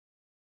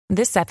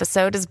This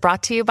episode is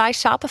brought to you by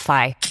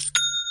Shopify.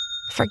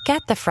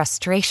 Forget the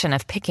frustration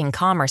of picking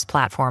commerce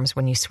platforms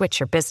when you switch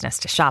your business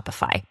to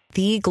Shopify,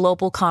 the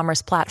global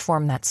commerce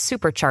platform that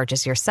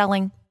supercharges your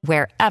selling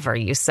wherever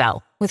you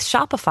sell. With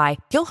Shopify,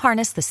 you'll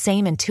harness the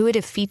same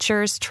intuitive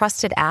features,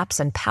 trusted apps,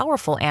 and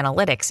powerful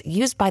analytics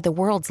used by the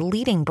world's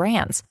leading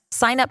brands.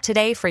 Sign up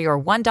today for your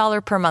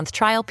 $1 per month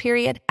trial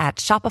period at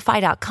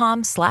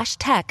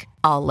shopify.com/tech,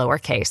 all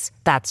lowercase.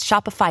 That's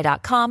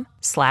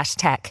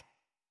shopify.com/tech.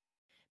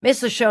 Miss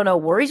the show, no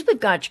worries. We've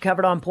got you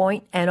covered on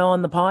point and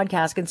on the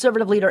podcast.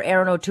 Conservative leader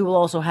Erin O'Toole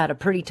also had a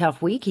pretty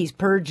tough week. He's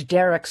purged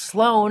Derek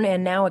Sloan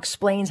and now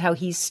explains how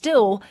he's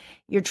still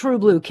your true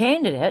blue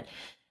candidate.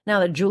 Now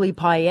that Julie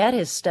Payette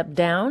has stepped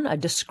down, a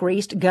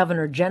disgraced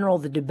governor general,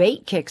 the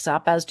debate kicks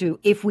up as to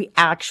if we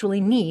actually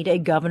need a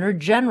governor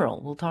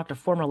general. We'll talk to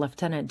former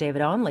Lieutenant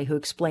David Onley, who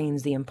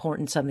explains the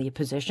importance of the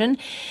position.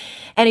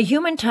 And a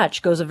human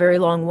touch goes a very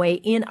long way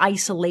in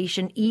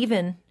isolation,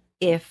 even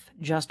if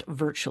just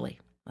virtually.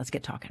 Let's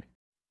get talking.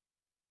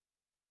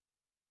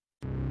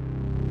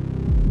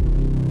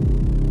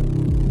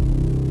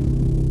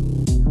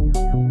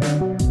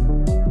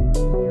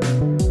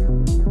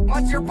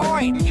 What's your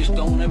point? You just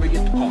don't ever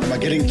get the point. Am I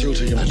getting through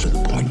to you? That's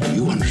the point. Do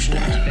you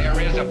understand?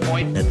 There is a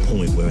point. That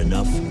point where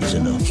enough is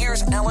enough.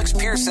 Here's Alex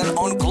Pearson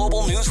on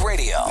Global News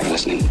Radio. I'm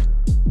listening.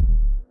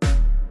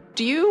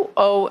 Do you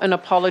owe an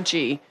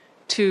apology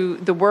to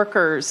the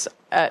workers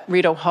at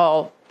Rideau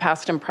Hall,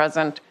 past and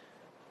present,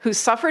 who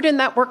suffered in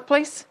that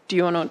workplace? Do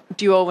you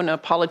owe an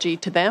apology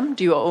to them?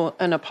 Do you owe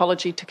an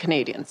apology to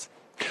Canadians?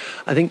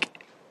 I think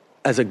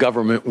as a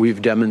government, we've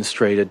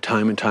demonstrated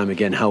time and time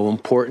again how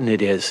important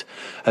it is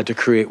to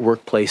create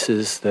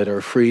workplaces that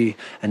are free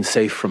and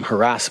safe from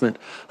harassment,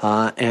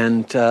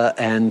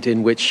 and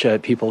in which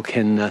people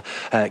can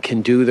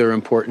do their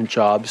important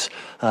jobs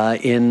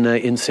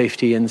in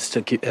safety and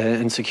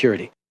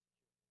security.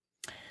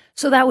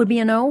 So that would be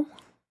a no?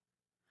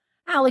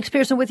 Alex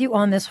Pearson with you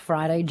on this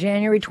Friday,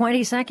 January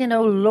 22nd.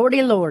 Oh,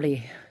 lordy,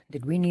 lordy.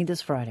 Did we need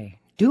this Friday?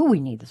 Do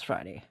we need this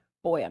Friday?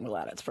 Boy, I'm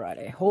glad it's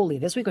Friday. Holy,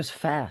 this week was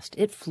fast.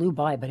 It flew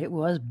by, but it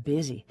was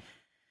busy.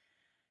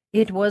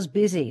 It was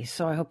busy.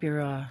 So I hope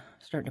you're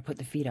starting to put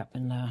the feet up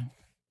and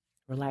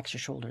relax your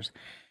shoulders.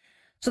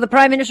 So the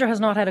Prime Minister has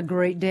not had a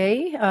great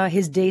day.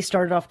 His day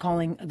started off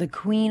calling the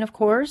Queen, of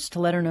course, to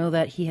let her know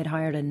that he had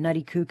hired a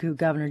nutty cuckoo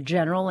Governor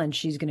General and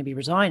she's going to be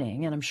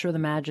resigning. And I'm sure Her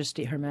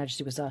Majesty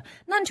was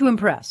none too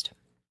impressed,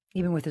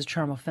 even with his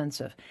charm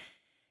offensive.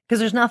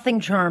 Because there's nothing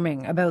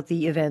charming about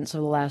the events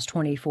of the last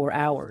 24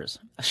 hours.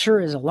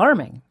 Sure is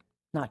alarming.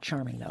 Not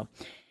charming, though.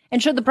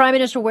 And should the Prime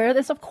Minister wear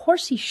this? Of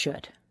course he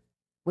should.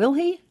 Will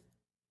he?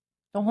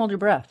 Don't hold your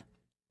breath.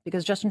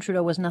 Because Justin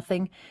Trudeau was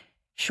nothing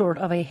short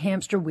of a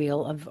hamster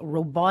wheel of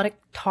robotic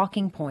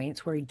talking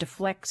points where he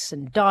deflects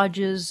and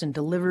dodges and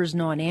delivers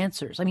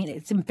non-answers. I mean,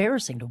 it's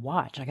embarrassing to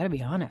watch. I got to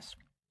be honest.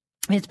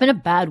 I mean, it's been a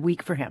bad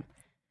week for him.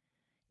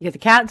 You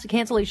got the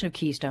cancellation of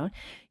Keystone.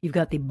 You've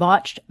got the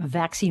botched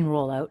vaccine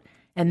rollout.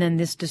 And then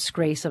this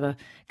disgrace of a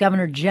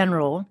governor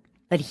general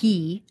that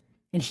he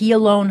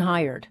alone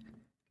hired.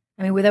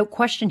 I mean, without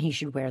question, he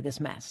should wear this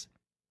mess.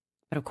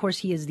 But of course,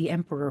 he is the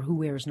emperor who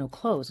wears no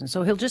clothes. And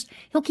so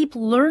he'll keep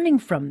learning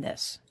from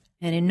this.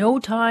 And in no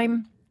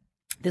time,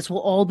 this will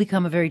all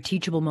become a very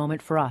teachable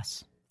moment for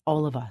us,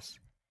 all of us.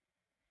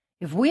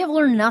 If we have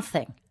learned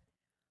nothing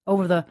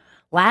over the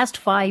last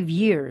 5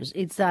 years,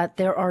 it's that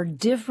there are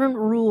different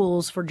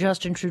rules for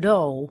Justin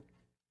Trudeau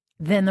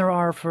than there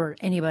are for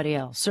anybody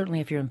else, certainly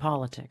if you're in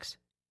politics.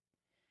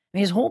 I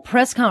mean, his whole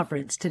press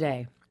conference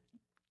today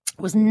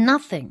was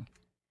nothing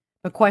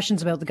but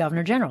questions about the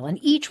Governor General, and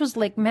each was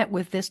met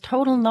with this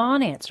total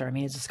non-answer. I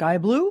mean, is the sky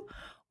blue?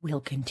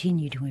 We'll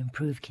continue to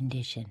improve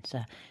conditions.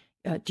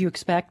 Do you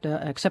accept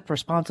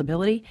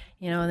responsibility?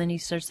 And then he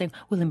starts saying,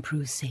 we'll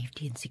improve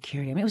safety and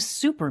security. I mean, it was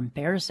super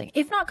embarrassing,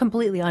 if not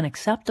completely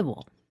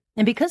unacceptable.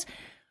 And because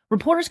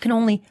reporters can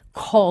only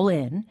call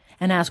in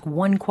and ask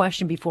one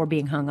question before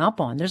being hung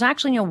up on, there's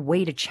actually no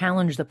way to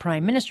challenge the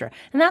Prime Minister.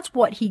 And that's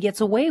what he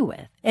gets away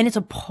with. And it's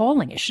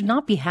appalling. It should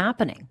not be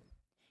happening.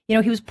 He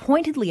was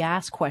pointedly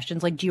asked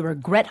questions like, do you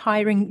regret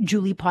hiring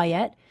Julie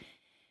Payette?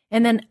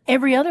 And then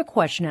every other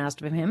question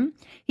asked of him,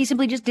 he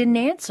simply just didn't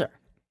answer.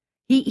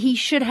 He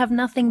should have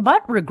nothing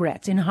but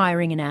regrets in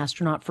hiring an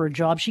astronaut for a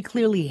job she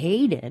clearly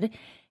hated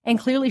and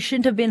clearly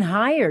shouldn't have been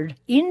hired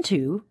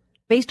into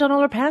based on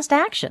all her past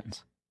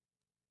actions.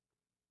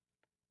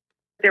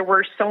 There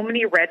were so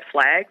many red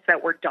flags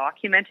that were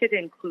documented,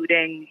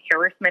 including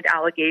harassment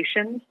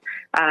allegations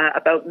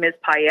about Ms.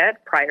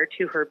 Payette prior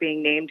to her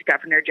being named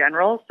Governor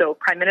General. So,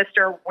 Prime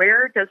Minister,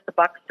 where does the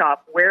buck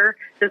stop? Where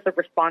does the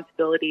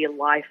responsibility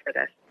lie for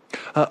this?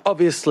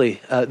 Obviously,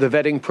 the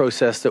vetting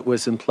process that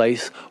was in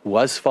place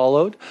was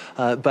followed,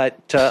 but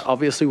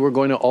obviously we're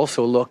going to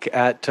also look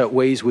at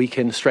ways we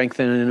can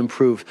strengthen and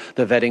improve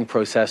the vetting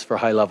process for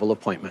high-level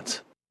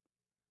appointments.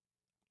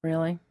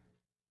 Really?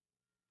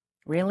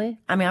 Really?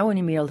 I mean, I wouldn't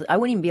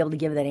even be able to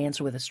give that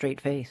answer with a straight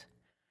face.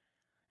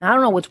 I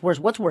don't know what's worse.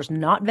 What's worse,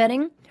 not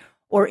vetting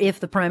or if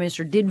the Prime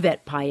Minister did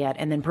vet Payette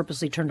and then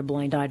purposely turned a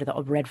blind eye to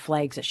the red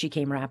flags that she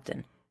came wrapped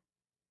in.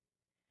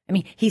 I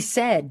mean, he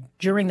said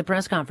during the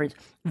press conference,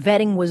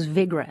 vetting was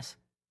vigorous.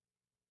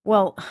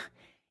 Well,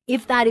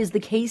 if that is the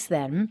case,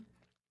 then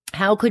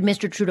how could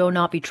Mr. Trudeau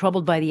not be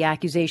troubled by the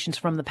accusations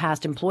from the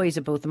past employees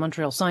of both the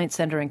Montreal Science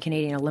Centre and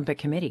Canadian Olympic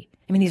Committee?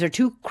 I mean, these are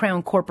two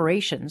crown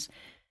corporations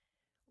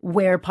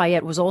where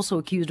Payette was also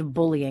accused of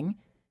bullying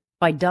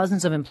by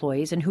dozens of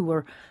employees and who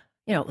were,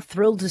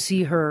 thrilled to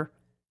see her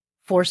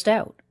forced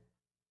out.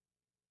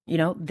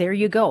 There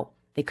you go.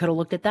 They could have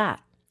looked at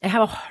that. I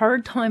have a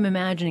hard time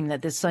imagining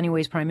that this Sunny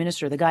Ways Prime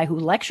Minister, the guy who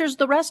lectures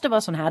the rest of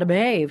us on how to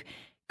behave,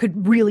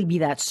 could really be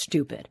that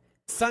stupid.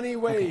 Sunny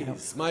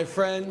ways, my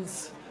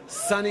friends.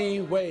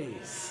 Sunny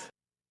ways.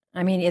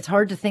 I mean, it's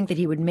hard to think that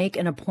he would make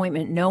an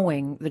appointment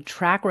knowing the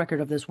track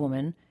record of this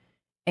woman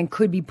and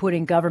could be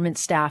putting government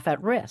staff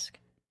at risk.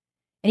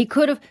 And he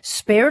could have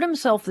spared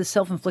himself this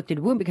self-inflicted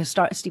wound because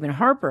Stephen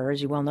Harper,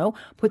 as you well know,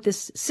 put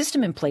this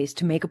system in place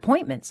to make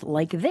appointments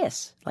like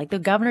this, like the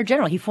Governor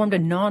General. He formed a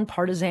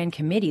non-partisan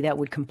committee that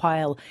would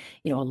compile,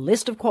 a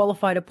list of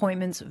qualified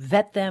appointments,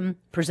 vet them,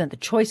 present the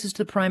choices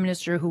to the Prime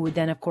Minister, who would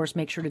then, of course,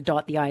 make sure to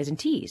dot the I's and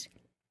T's.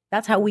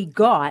 That's how we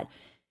got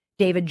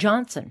David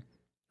Johnston,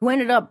 who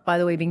ended up, by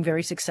the way, being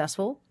very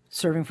successful,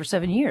 serving for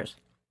 7 years.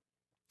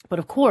 But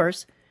of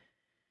course,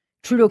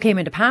 Trudeau came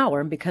into power,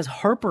 and because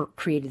Harper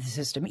created the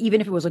system,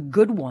 even if it was a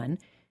good one,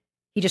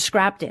 he just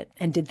scrapped it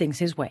and did things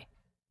his way,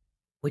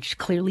 which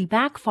clearly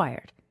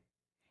backfired.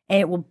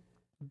 And it will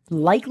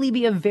likely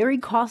be a very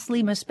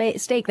costly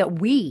mistake that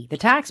we, the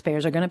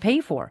taxpayers, are going to pay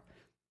for,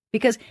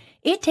 because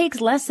it takes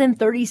less than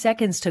 30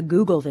 seconds to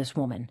Google this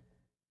woman.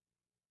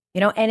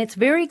 And it's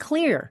very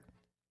clear.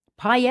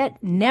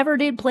 Payette never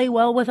did play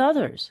well with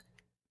others.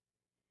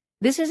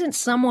 This isn't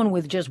someone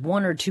with just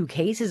one or two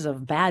cases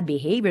of bad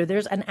behavior.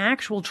 There's an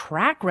actual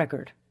track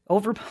record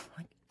over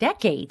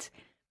decades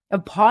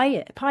of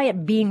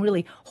Payette being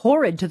really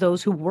horrid to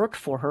those who worked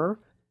for her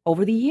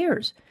over the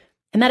years.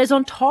 And that is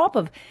on top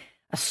of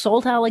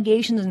assault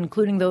allegations,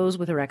 including those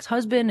with her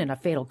ex-husband and a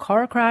fatal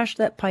car crash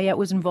that Payette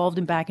was involved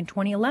in back in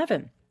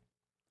 2011.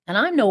 And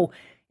I'm no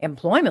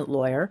employment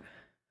lawyer,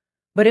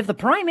 but if the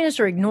Prime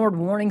Minister ignored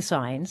warning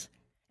signs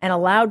and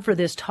allowed for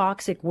this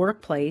toxic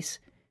workplace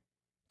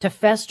to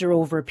fester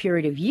over a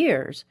period of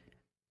years,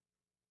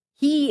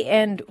 he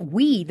and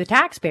we, the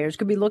taxpayers,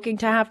 could be looking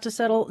to have to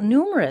settle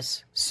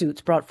numerous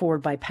suits brought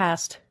forward by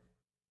past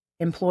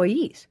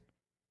employees,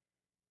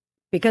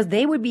 because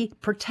they would be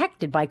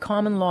protected by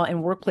common law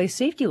and workplace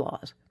safety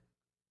laws.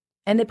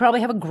 And they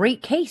probably have a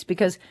great case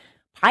because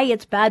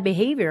Payette's bad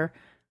behavior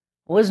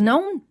was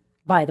known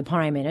by the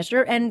Prime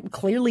Minister and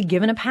clearly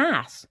given a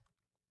pass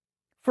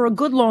for a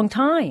good long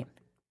time.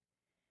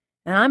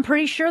 And I'm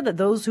pretty sure that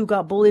those who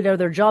got bullied out of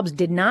their jobs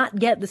did not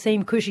get the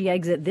same cushy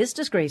exit this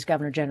disgraced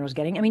Governor General is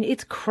getting. I mean,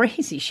 it's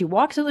crazy. She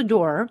walks out the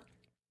door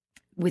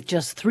with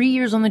just 3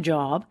 years on the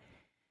job.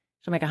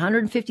 She'll make a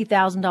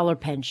 $150,000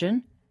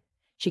 pension.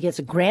 She gets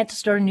a grant to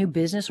start a new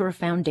business or a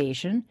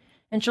foundation,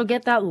 and she'll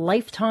get that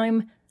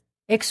lifetime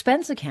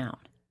expense account.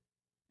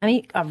 I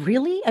mean,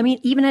 really? I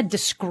mean, even a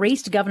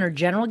disgraced Governor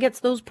General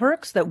gets those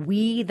perks that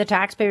we, the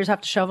taxpayers,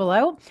 have to shovel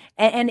out?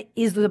 And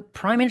is the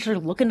Prime Minister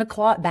looking to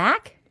claw it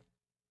back?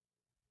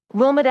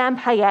 Will Madame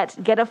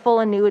Payette get a full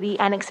annuity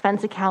and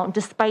expense account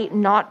despite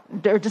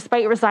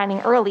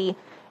resigning early?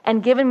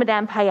 And given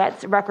Madame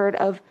Payette's record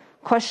of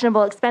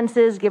questionable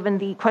expenses, given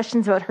the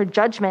questions about her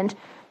judgment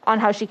on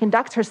how she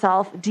conducts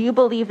herself, do you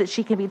believe that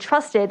she can be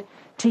trusted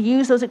to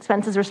use those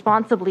expenses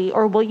responsibly,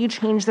 or will you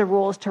change the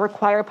rules to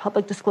require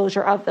public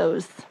disclosure of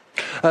those?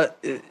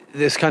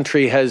 This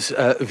country has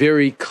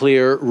very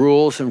clear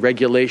rules and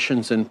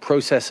regulations and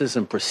processes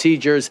and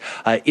procedures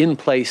in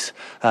place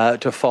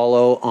to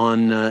follow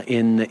on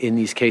in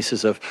these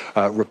cases of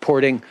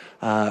reporting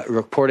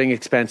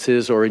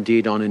expenses or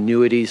indeed on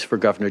annuities for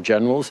Governor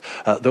Generals.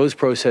 Those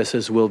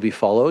processes will be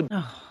followed.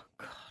 Oh,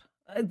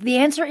 God. The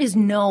answer is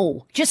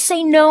no. Just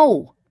say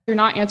no. You're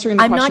not answering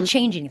the question. I'm not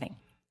changing anything.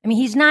 I mean,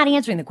 he's not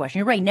answering the question.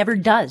 You're right, he never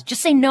does.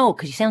 Just say no,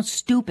 because he sounds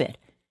stupid.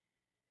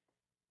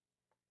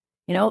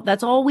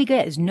 That's all we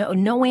get is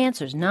no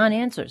answers,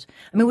 non-answers.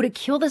 I mean, would it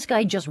kill this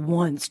guy just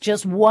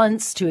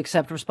once to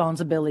accept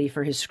responsibility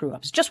for his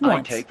screw-ups? Just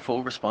once. I take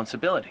full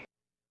responsibility.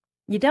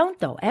 You don't,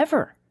 though,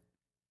 ever.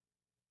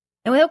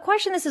 And without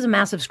question, this is a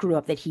massive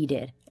screw-up that he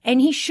did. And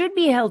he should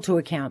be held to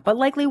account, but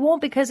likely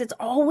won't, because it's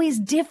always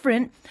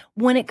different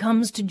when it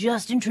comes to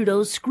Justin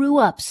Trudeau's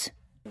screw-ups.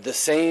 The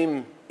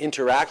same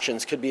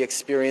interactions could be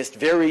experienced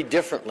very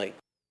differently.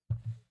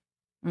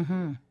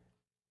 Mm-hmm.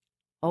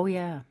 Oh,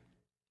 yeah.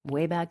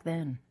 Way back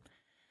then.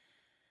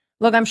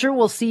 Look, I'm sure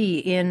we'll see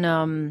in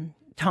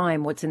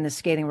time what's in this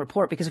scathing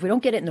report, because if we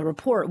don't get it in the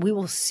report, we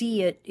will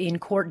see it in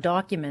court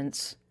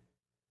documents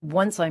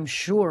once, I'm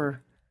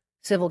sure,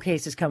 civil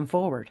cases come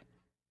forward.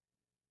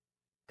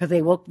 Because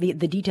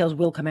the details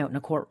will come out in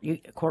a court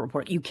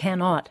report. You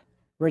cannot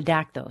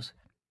redact those.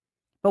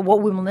 But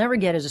what we will never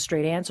get is a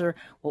straight answer.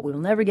 What we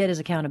will never get is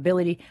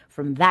accountability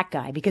from that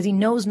guy, because he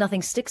knows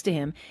nothing sticks to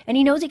him, and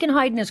he knows he can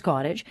hide in his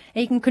cottage,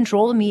 and he can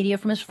control the media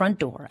from his front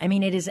door. I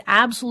mean, it is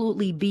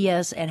absolutely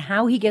BS, and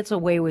how he gets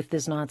away with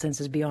this nonsense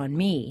is beyond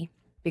me,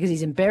 because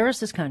he's embarrassed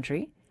this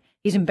country.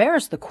 He's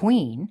embarrassed the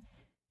Queen.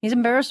 He's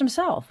embarrassed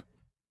himself.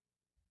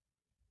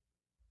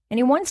 And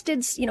he once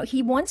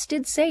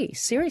did say,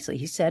 seriously,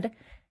 he said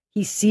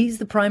he sees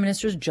the Prime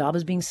Minister's job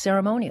as being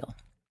ceremonial.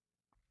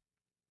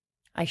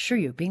 I assure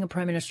you, being a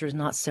prime minister is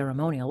not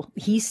ceremonial.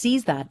 He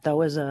sees that,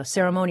 though, as a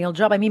ceremonial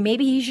job. I mean,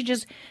 maybe he should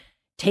just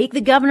take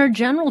the governor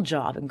general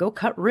job and go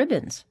cut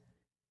ribbons.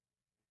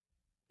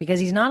 Because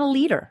he's not a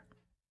leader.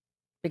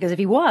 Because if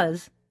he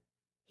was,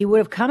 he would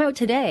have come out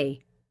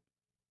today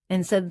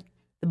and said,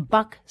 the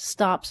buck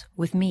stops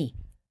with me.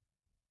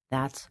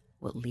 That's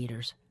what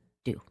leaders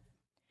do.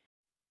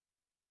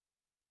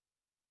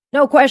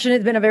 No question,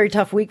 it's been a very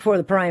tough week for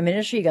the Prime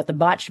Minister. You got the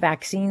botched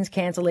vaccines,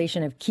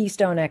 cancellation of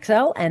Keystone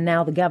XL, and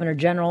now the Governor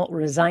General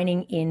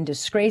resigning in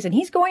disgrace. And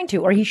he's going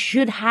to, or he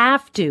should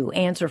have to,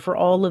 answer for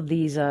all of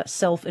these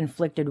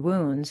self-inflicted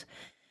wounds.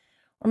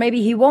 Or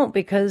maybe he won't,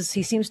 because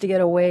he seems to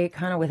get away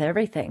kind of with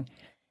everything.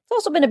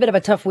 It's also been a bit of a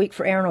tough week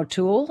for Erin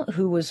O'Toole,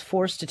 who was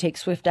forced to take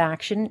swift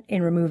action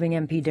in removing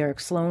MP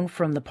Derek Sloan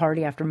from the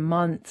party after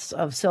months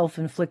of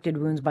self-inflicted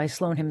wounds by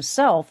Sloan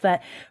himself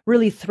that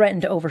really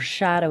threatened to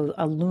overshadow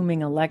a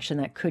looming election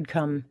that could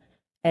come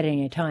at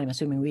any time,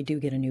 assuming we do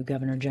get a new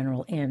Governor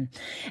General in.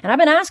 And I've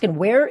been asking,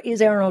 where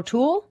is Erin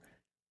O'Toole?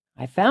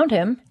 I found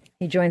him.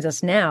 He joins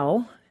us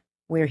now,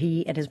 where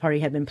he and his party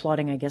had been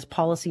plotting, I guess,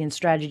 policy and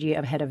strategy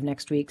ahead of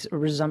next week's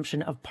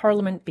resumption of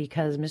Parliament,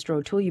 because, Mr.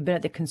 O'Toole, you've been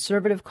at the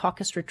Conservative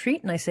Caucus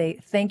Retreat, and I say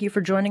thank you for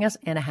joining us,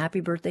 and a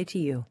happy birthday to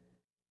you.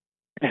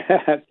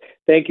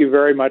 Thank you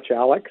very much,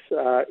 Alex.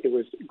 It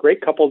was a great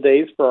couple of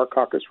days for our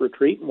Caucus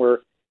Retreat, and we're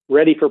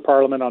ready for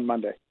Parliament on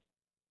Monday.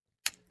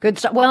 Good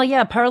stuff. Well,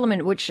 yeah,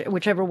 Parliament,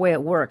 whichever way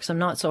it works. I'm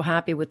not so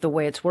happy with the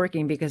way it's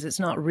working, because it's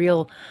not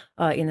real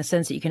in the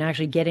sense that you can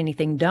actually get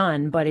anything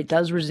done, but it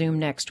does resume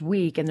next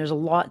week, and there's a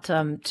lot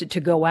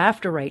to go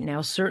after right now.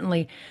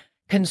 Certainly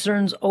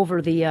concerns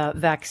over the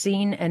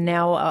vaccine, and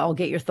now I'll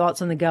get your thoughts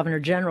on the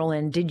Governor General.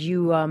 And did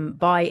you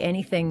buy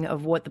anything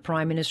of what the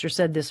Prime Minister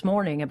said this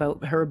morning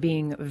about her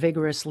being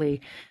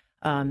vigorously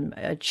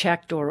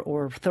checked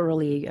or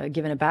thoroughly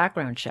given a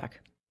background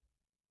check?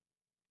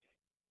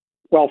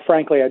 Well,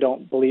 frankly, I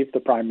don't believe the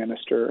Prime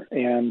Minister,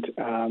 and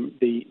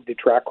the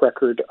track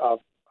record of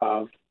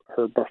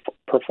her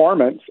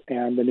performance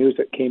and the news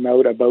that came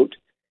out about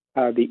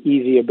the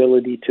easy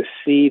ability to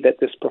see that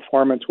this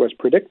performance was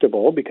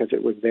predictable because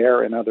it was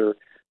there in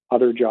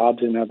other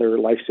jobs and other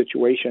life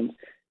situations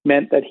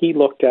meant that he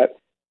looked at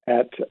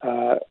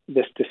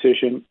this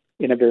decision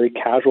in a very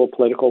casual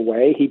political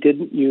way. He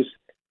didn't use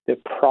the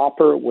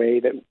proper way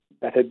that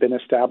had been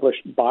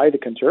established by the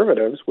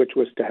Conservatives, which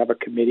was to have a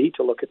committee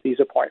to look at these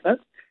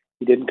appointments.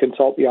 He didn't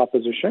consult the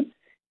opposition.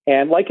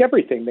 And like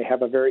everything, they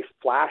have a very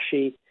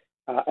flashy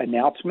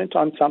announcement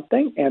on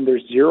something, and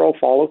there's zero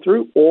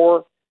follow-through,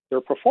 or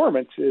their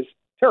performance is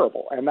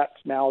terrible. And that's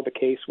now the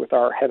case with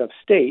our head of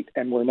state,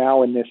 and we're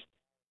now in this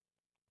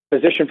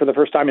position for the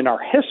first time in our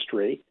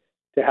history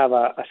to have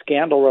a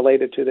scandal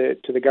related to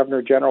the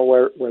Governor General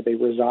where they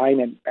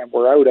resign and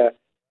we're out a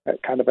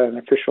kind of an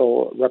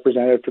official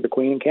representative for the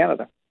Queen in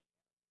Canada.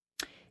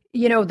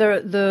 You know,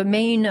 the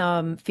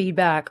main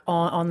feedback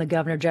on the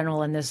Governor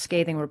General and this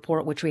scathing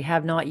report, which we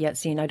have not yet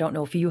seen. I don't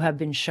know if you have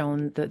been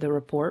shown the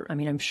report. I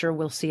mean, I'm sure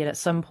we'll see it at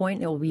some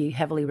point. It will be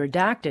heavily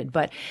redacted.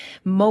 But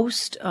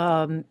most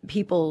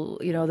people,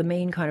 you know, the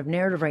main kind of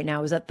narrative right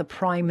now is that the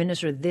Prime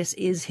Minister, this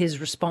is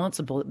his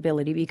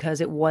responsibility because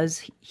it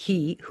was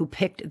he who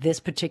picked this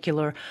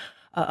particular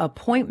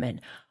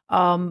appointment.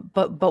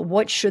 But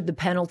what should the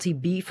penalty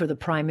be for the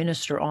Prime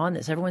Minister on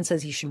this? Everyone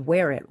says he should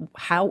wear it.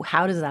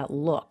 How does that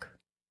look?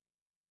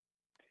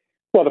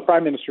 Well, the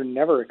Prime Minister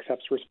never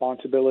accepts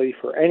responsibility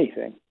for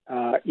anything,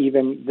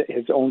 even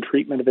his own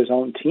treatment of his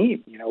own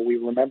team. You know, we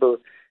remember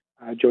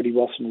Jody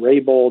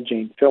Wilson-Raybould,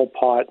 Jane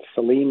Philpott,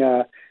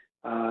 Selina,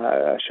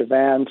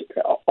 Siobhan,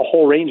 a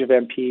whole range of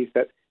MPs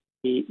that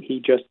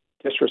he just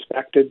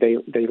disrespected.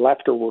 They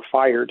left or were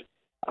fired.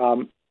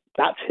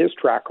 That's his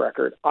track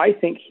record. I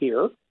think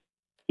here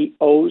he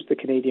owes the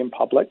Canadian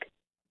public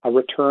a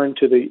return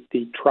to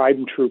the tried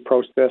and true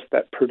process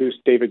that produced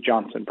David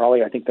Johnston,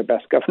 probably, I think, the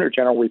best Governor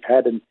General we've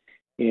had in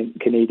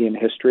Canadian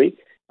history.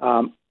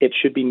 It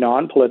should be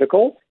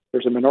non-political.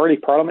 There's a minority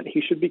parliament.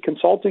 He should be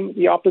consulting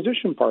the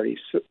opposition parties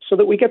so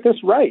that we get this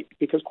right.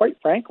 Because quite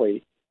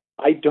frankly,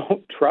 I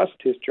don't trust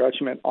his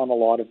judgment on a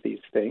lot of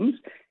these things.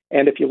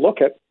 And if you look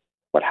at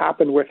what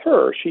happened with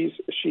her,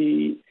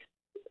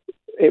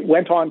 it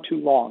went on too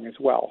long as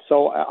well.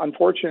 So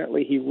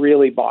unfortunately, he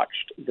really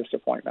botched this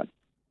appointment.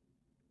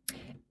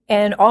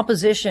 And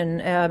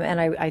opposition,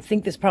 and I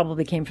think this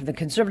probably came from the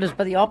Conservatives,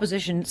 but the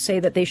opposition say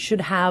that they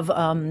should have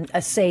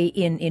a say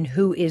in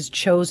who is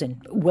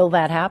chosen. Will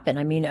that happen?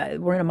 I mean,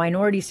 we're in a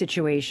minority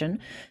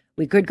situation.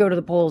 We could go to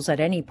the polls at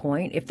any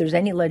point. If there's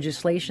any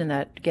legislation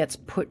that gets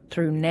put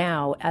through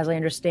now, as I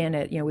understand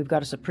it, we've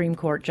got a Supreme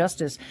Court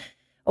justice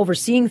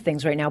overseeing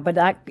things right now. But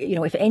that,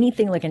 if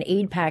anything like an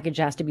aid package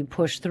has to be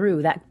pushed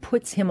through, that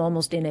puts him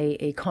almost in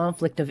a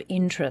conflict of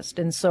interest.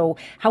 And so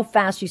how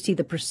fast do you see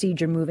the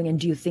procedure moving, and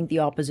do you think the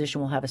opposition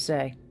will have a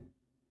say?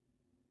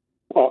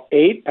 Well,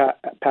 aid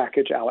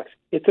package, Alex,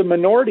 it's a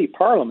minority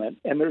parliament,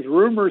 and there's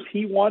rumors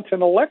he wants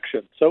an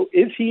election. So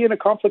is he in a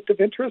conflict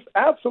of interest?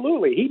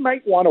 Absolutely. He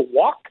might want to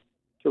walk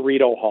to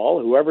Rideau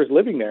Hall, whoever's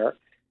living there,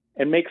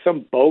 and make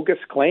some bogus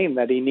claim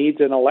that he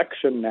needs an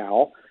election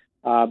now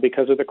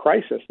because of the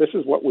crisis. This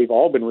is what we've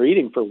all been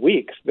reading for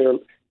weeks.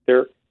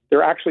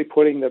 They're actually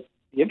putting the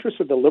interests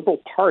of the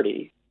Liberal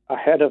Party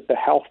ahead of the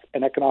health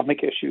and economic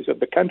issues of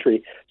the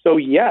country. So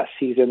yes,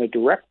 he's in a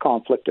direct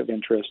conflict of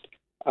interest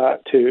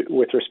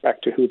with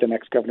respect to who the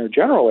next Governor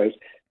General is,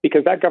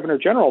 because that Governor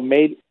General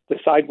may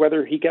decide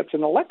whether he gets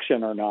an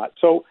election or not.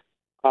 So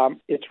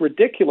it's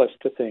ridiculous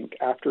to think,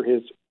 after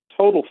his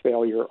total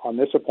failure on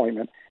this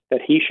appointment, that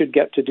he should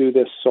get to do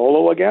this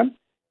solo again.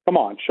 Come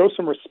on, show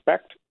some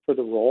respect for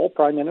the role,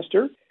 Prime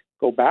Minister.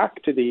 Go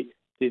back to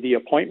the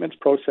appointments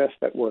process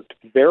that worked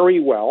very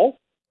well,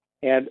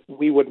 and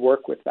we would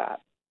work with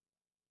that.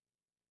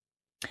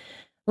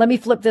 Let me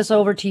flip this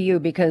over to you,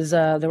 because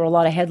there were a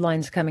lot of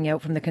headlines coming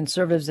out from the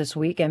Conservatives this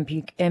week.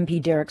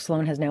 MP Derek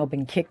Sloan has now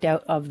been kicked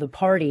out of the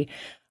party.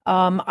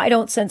 I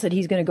don't sense that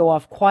he's going to go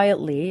off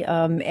quietly.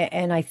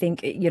 And I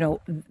think,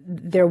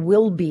 there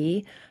will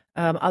be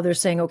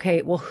others saying,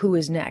 okay, well, who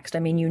is next? I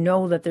mean,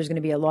 that there's going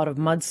to be a lot of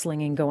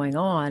mudslinging going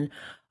on.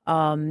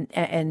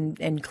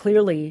 And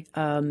clearly,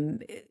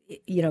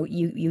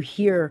 you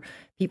hear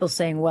people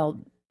saying, well,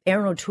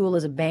 Erin O'Toole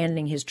is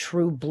abandoning his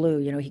true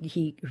blue.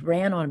 He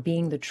ran on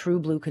being the true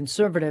blue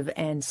Conservative,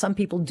 and some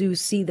people do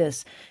see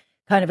this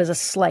kind of as a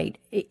slight.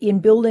 In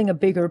building a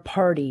bigger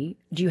party,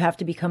 do you have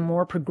to become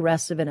more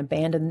progressive and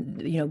abandon,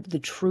 the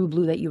true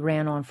blue that you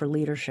ran on for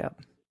leadership?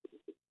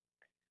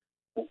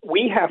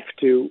 We have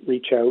to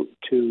reach out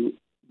to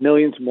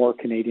millions more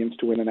Canadians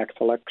to win the next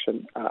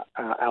election,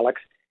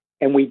 Alex,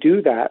 and we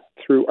do that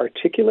through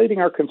articulating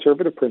our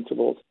Conservative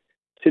principles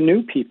to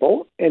new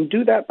people, and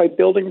do that by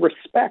building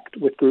respect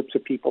with groups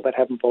of people that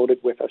haven't voted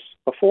with us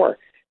before.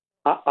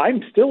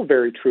 I'm still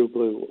very true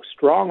blue,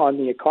 strong on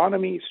the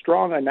economy,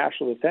 strong on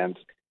national defense.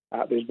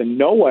 There's been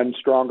no one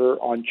stronger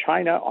on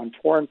China, on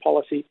foreign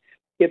policy.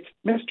 It's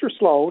Mr.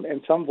 Sloan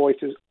and some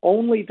voices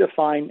only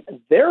define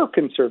their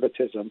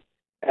conservatism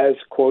as,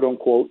 quote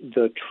unquote,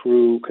 the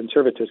true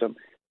conservatism.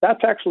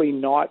 That's actually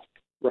not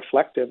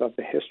reflective of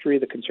the history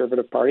of the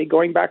Conservative Party,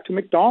 going back to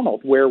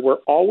Macdonald, where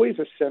we're always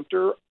a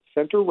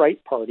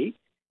center-right party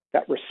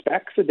that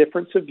respects a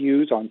difference of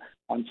views on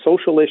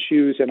social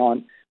issues and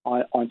on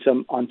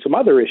some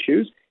other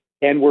issues,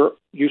 and we're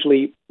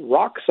usually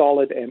rock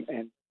solid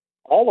and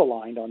all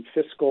aligned on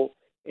fiscal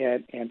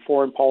and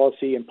foreign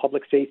policy and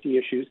public safety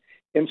issues.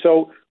 And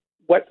so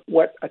what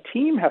a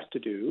team has to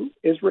do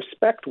is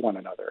respect one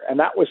another, and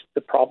that was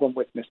the problem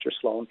with Mr.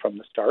 Sloan from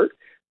the start.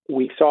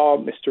 We saw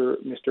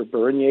Mr.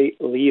 Bernier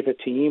leave a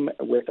team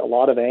with a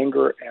lot of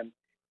anger,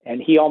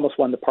 and he almost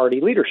won the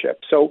party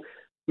leadership. So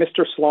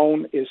Mr.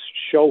 Sloan is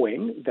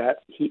showing that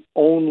he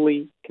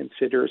only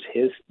considers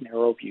his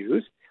narrow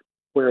views,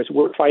 whereas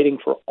we're fighting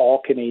for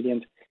all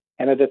Canadians.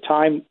 And at a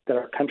time that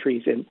our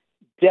country's in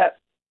debt,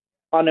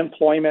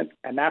 unemployment,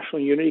 and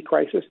national unity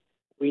crisis,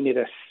 we need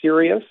a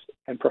serious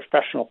and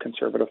professional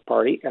Conservative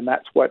Party, and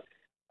that's what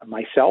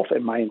myself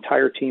and my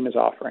entire team is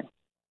offering.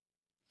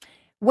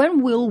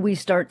 When will we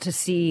start to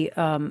see,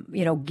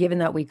 given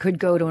that we could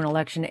go to an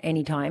election at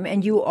any time,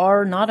 and you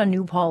are not a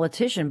new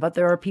politician, but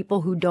there are people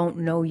who don't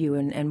know you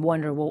and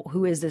wonder, well,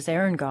 who is this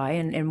Erin guy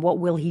and what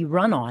will he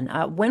run on?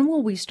 When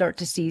will we start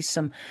to see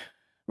some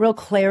real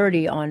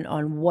clarity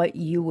on what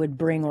you would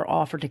bring or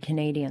offer to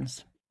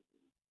Canadians?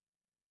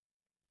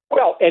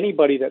 Well,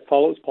 anybody that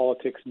follows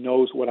politics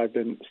knows what I've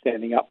been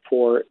standing up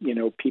for.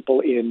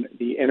 People in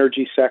the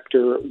energy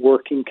sector,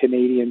 working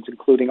Canadians,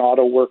 including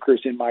auto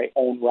workers in my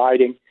own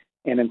riding,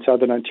 and in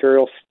Southern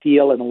Ontario,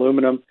 steel and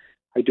aluminum.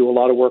 I do a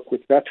lot of work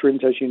with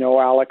veterans, as you know,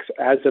 Alex,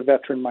 as a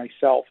veteran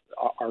myself,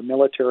 our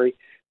military.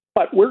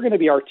 But we're going to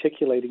be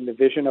articulating the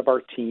vision of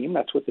our team.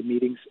 That's what the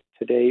meetings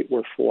today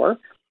were for.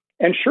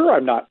 And sure,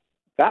 I'm not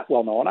that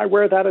well known. I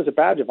wear that as a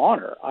badge of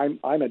honor. I'm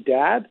a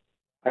dad.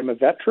 I'm a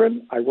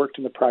veteran. I worked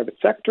in the private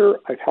sector.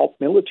 I've helped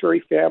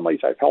military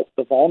families. I've helped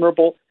the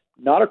vulnerable.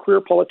 Not a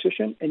career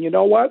politician. And you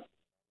know what?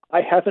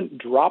 I haven't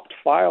dropped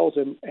files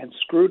and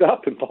screwed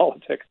up in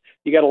politics.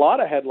 You get a lot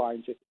of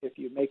headlines if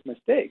you make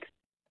mistakes.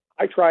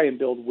 I try and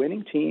build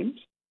winning teams,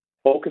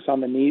 focus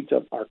on the needs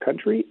of our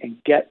country, and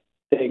get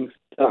things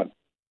done.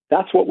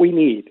 That's what we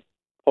need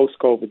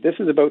post-COVID. This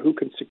is about who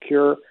can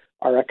secure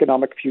our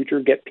economic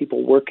future, get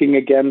people working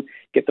again,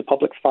 get the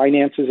public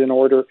finances in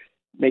order,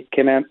 make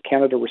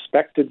Canada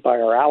respected by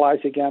our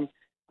allies again.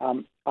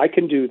 I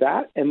can do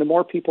that. And the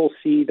more people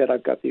see that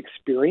I've got the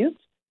experience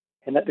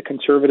and that the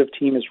Conservative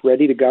team is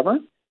ready to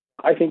govern,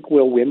 I think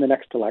we'll win the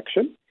next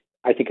election.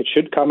 I think it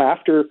should come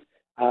after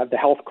the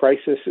health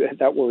crisis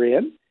that we're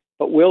in.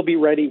 but we'll be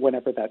ready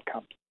whenever that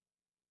comes.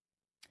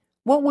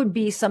 What would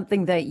be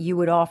something that you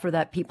would offer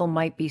that people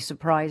might be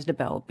surprised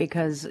about?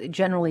 Because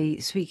generally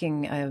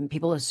speaking,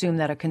 people assume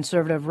that a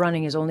Conservative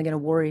running is only going to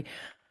worry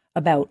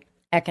about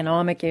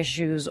economic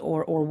issues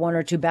or one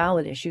or two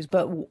ballot issues.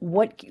 But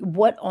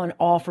what on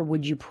offer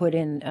would you put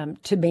in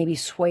to maybe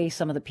sway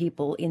some of the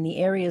people in the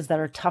areas that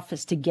are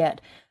toughest to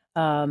get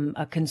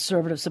a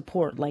Conservative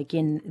support, like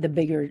in the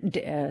bigger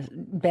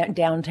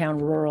downtown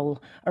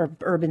rural or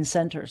urban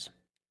centers?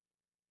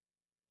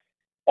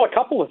 Well, a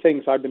couple of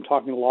things I've been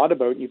talking a lot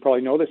about, and you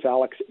probably know this,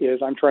 Alex, is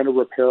I'm trying to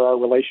repair our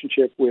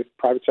relationship with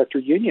private sector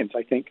unions.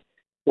 I think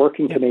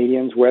working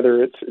Canadians,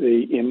 whether it's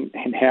in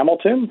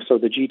Hamilton, so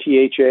the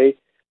GTHA,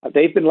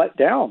 they've been let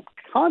down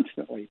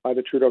constantly by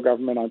the Trudeau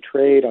government on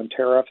trade, on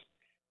tariffs.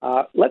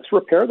 Let's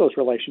repair those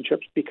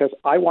relationships, because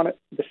I want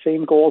the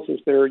same goals as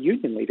their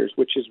union leaders,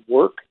 which is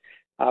work,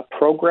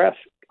 progress.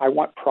 I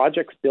want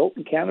projects built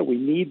in Canada. We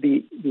need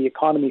the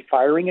economy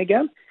firing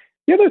again.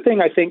 The other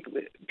thing I think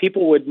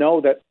people would know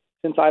that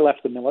since I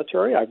left the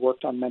military, I've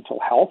worked on mental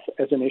health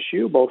as an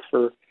issue, both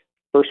for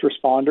first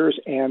responders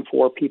and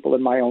for people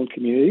in my own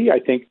community. I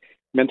think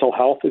mental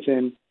health is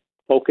in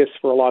focus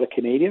for a lot of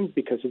Canadians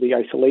because of the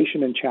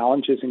isolation and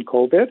challenges in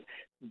COVID.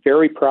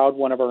 Very proud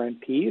one of our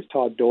MPs,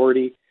 Todd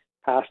Doherty,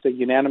 passed a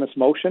unanimous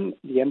motion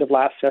at the end of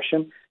last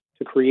session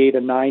to create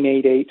a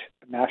 988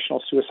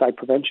 National Suicide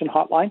Prevention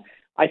Hotline.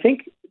 I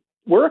think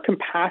we're a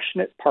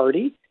compassionate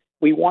party.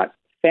 We want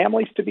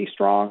families to be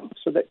strong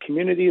so that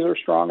communities are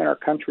strong and our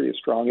country is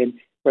strong. And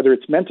whether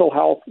it's mental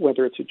health,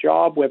 whether it's a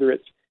job, whether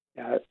it's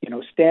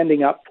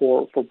standing up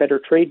for better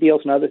trade deals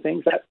and other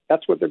things,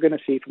 that's what they're going to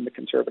see from the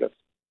Conservatives.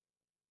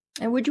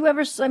 And would you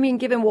ever,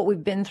 given what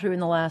we've been through in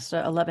the last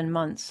 11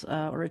 months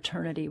or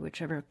eternity,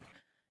 whichever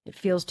it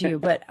feels to you,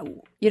 but,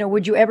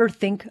 would you ever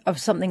think of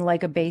something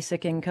like a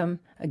basic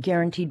income, a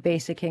guaranteed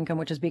basic income,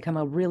 which has become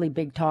a really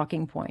big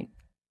talking point?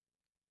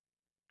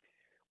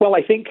 Well,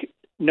 I think,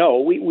 no,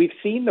 we've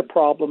seen the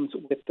problems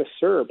with the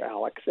CERB,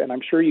 Alex, and I'm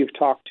sure you've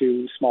talked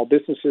to small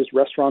businesses,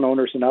 restaurant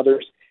owners, and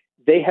others.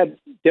 They had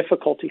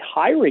difficulty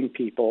hiring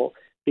people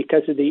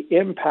because of the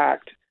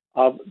impact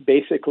of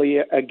basically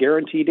a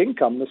guaranteed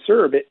income, the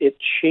CERB. It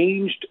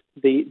changed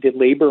the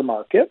labor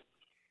market.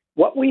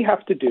 What we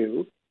have to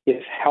do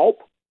is help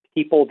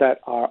people that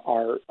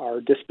are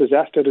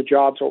dispossessed out of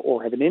jobs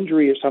or have an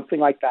injury or something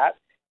like that.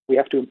 We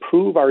have to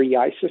improve our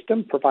EI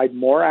system, provide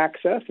more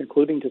access,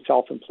 including to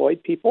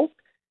self-employed people.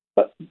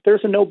 But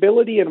there's a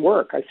nobility in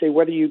work. I say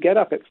whether you get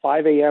up at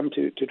 5 a.m.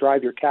 to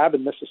drive your cab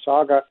in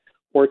Mississauga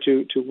or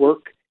to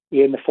work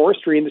in the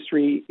forestry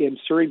industry in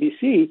Surrey,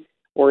 BC,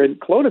 or in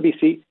Kelowna,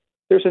 BC,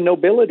 there's a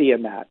nobility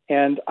in that.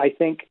 And I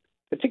think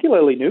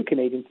particularly new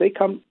Canadians, they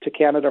come to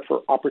Canada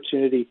for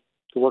opportunity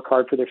to work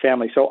hard for their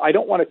family. So I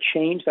don't want to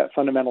change that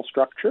fundamental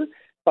structure,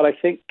 but I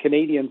think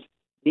Canadians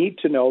need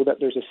to know that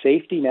there's a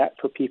safety net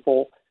for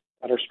people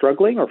that are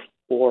struggling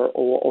or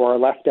are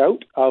left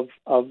out of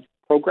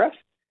progress.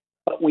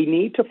 But we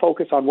need to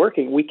focus on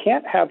working. We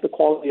can't have the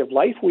quality of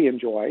life we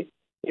enjoy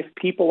if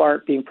people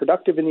aren't being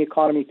productive in the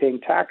economy, paying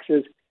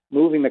taxes,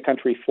 moving the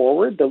country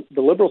forward.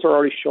 The Liberals are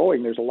already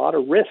showing there's a lot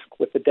of risk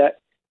with the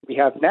debt we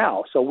have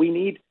now. So we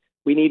need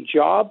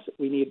jobs.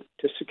 We need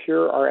to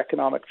secure our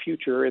economic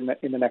future in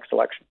the next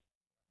election.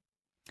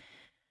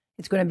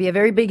 It's going to be a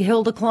very big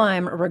hill to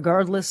climb,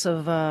 regardless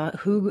of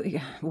who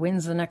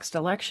wins the next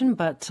election.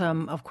 But,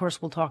 of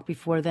course, we'll talk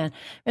before then.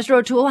 Mr.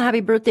 O'Toole, happy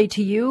birthday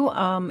to you.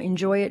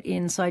 Enjoy it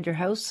inside your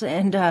house,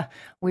 and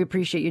we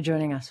appreciate you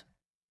joining us.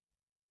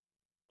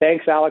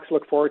 Thanks, Alex.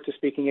 Look forward to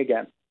speaking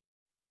again.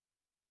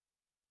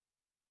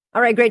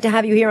 All right, great to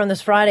have you here on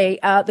this Friday.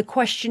 The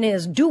question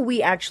is, do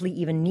we actually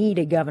even need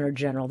a Governor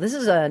General? This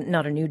is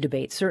not a new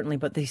debate, certainly,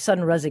 but the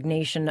sudden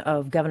resignation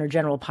of Governor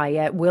General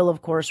Payette will,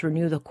 of course,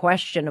 renew the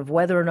question of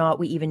whether or not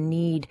we even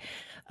need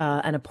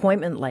an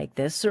appointment like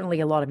this. Certainly,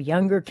 a lot of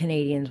younger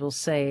Canadians will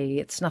say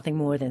it's nothing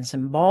more than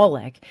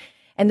symbolic.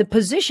 And the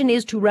position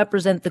is to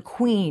represent the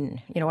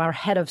Queen, our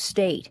head of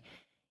state.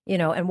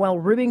 And while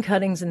ribbon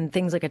cuttings and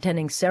things like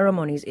attending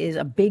ceremonies is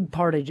a big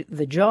part of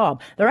the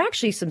job, there are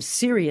actually some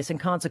serious and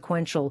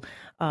consequential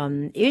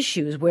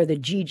issues where the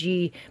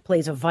GG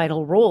plays a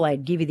vital role.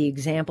 I'd give you the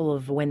example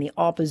of when the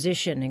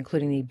opposition,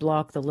 including the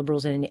Bloc, the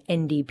Liberals, and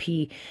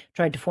NDP,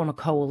 tried to form a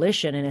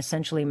coalition and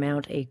essentially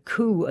mount a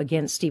coup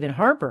against Stephen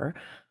Harper.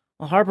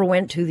 Well, Harper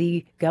went to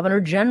the Governor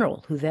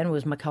General, who then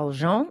was Michaëlle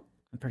Jean,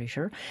 I'm pretty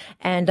sure,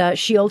 and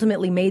she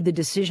ultimately made the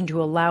decision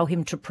to allow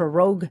him to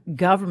prorogue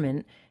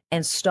government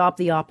and stop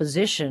the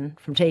opposition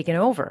from taking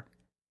over.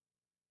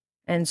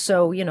 And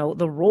so,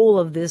 the role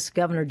of this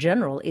Governor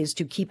General is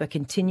to keep a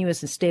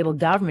continuous and stable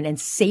government and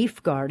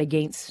safeguard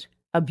against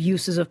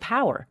abuses of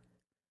power.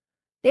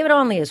 David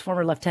Onley is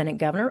former Lieutenant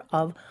Governor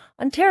of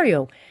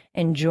Ontario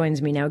and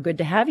joins me now. Good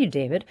to have you,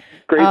 David.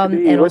 Great to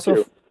be with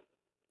you.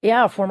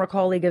 Yeah, a former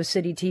colleague of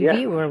City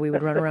TV, where we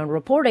would run around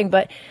reporting.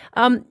 But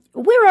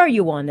where are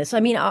you on this?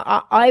 I mean,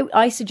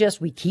 I suggest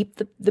we keep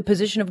the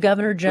position of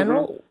Governor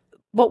General. Mm-hmm.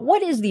 But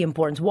what is the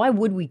importance? Why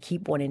would we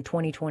keep one in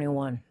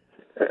 2021?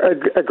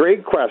 A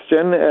great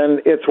question, and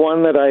it's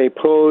one that I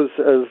pose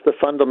as the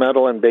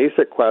fundamental and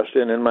basic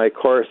question in my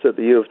course at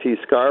the U of T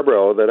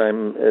Scarborough that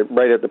I'm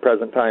right at the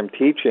present time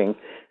teaching,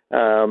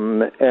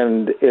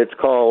 and it's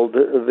called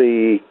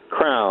The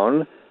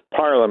Crown,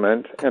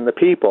 Parliament, and the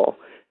People.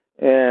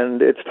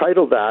 And it's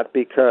titled that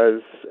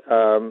because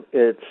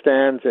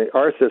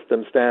our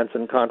system stands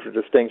in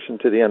contradistinction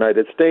to the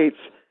United States,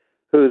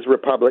 whose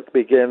republic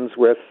begins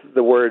with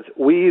the words,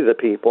 we the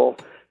people.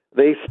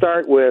 They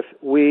start with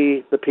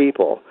we the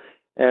people,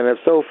 and have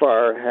so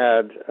far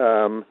had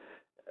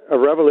a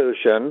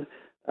revolution,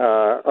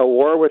 a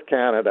war with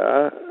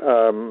Canada,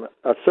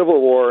 a civil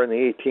war in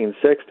the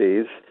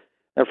 1860s,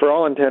 and for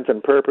all intents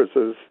and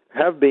purposes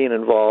have been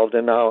involved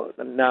and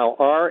now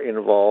are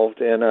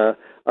involved in a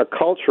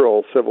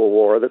cultural civil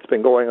war that's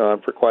been going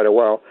on for quite a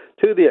while,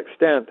 to the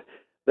extent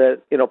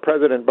that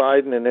President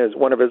Biden in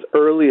one of his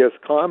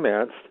earliest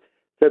comments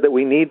said that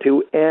we need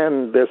to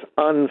end this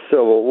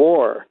uncivil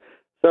war.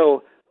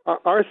 So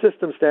our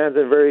system stands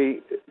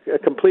in a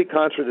complete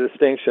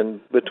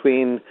contradistinction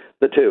between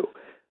the two.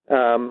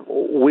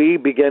 We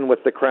begin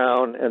with the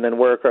Crown and then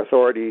work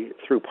authority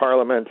through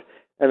Parliament,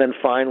 and then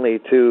finally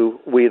to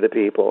we the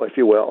people, if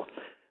you will.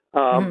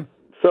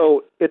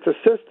 So it's a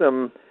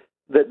system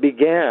that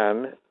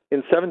began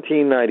in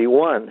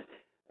 1791.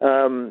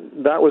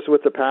 That was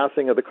with the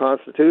passing of the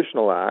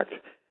Constitutional Act.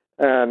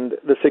 And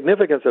the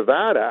significance of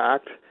that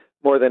act,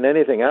 more than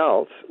anything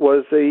else,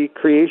 was the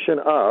creation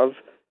of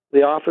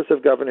the office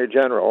of Governor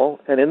General,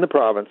 and in the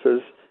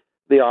provinces,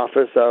 the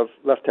office of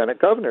Lieutenant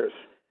Governors.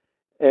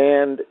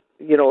 And,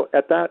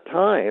 at that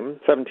time,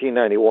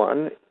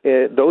 1791,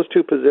 those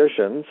two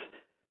positions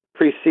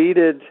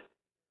preceded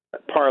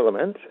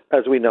Parliament,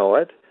 as we know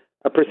it,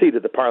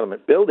 preceded the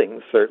Parliament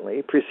buildings,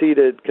 certainly,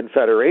 preceded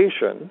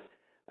Confederation,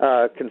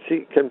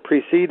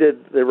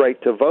 preceded the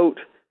right to vote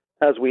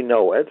as we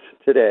know it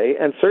today,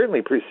 and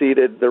certainly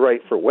preceded the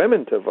right for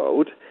women to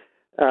vote.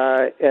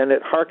 And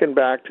it harkened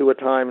back to a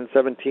time in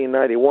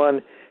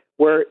 1791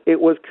 where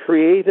it was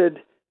created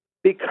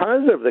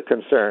because of the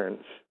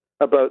concerns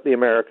about the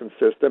American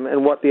system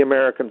and what the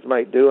Americans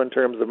might do in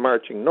terms of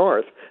marching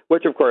north,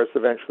 which, of course,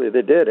 eventually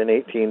they did in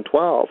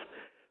 1812.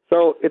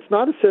 So it's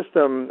not a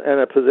system and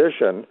a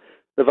position,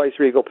 the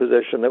viceregal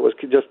position, that was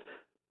just,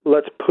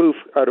 let's poof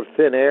out of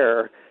thin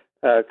air,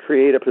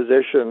 create a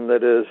position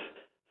that is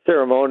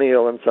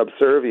ceremonial and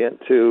subservient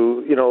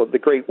to, the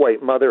great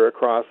white mother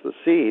across the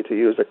sea, to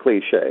use a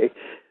cliche.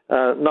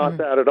 Not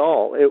that at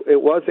all.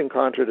 It was in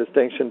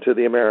contradistinction to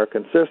the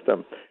American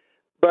system.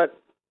 But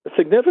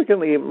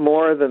significantly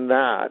more than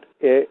that,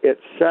 it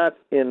set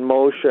in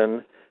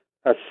motion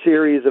a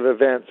series of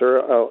events, or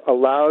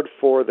allowed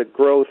for the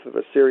growth of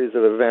a series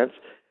of events,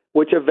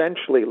 which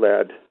eventually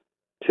led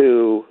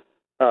to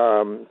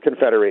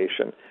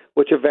Confederation,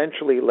 which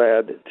eventually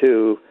led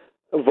to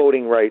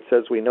voting rights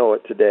as we know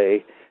it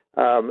today,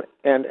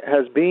 and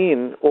has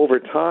been, over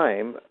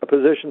time, a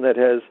position that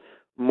has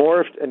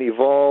morphed and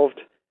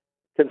evolved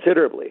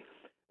considerably.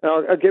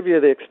 Now, I'll give you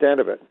the extent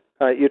of it.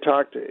 You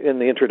talked in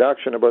the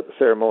introduction about the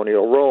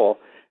ceremonial role,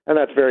 and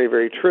that's very,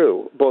 very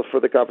true, both for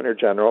the Governor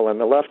General and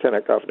the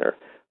Lieutenant Governor,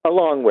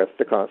 along with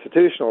the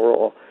constitutional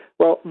role.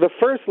 Well, the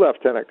first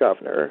Lieutenant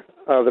Governor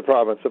of the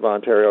province of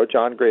Ontario,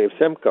 John Graves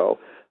Simcoe,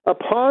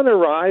 upon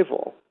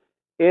arrival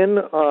in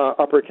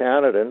Upper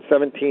Canada in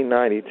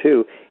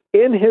 1792,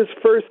 in his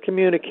first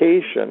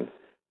communication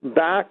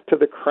back to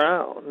the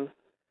Crown,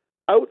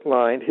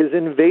 outlined his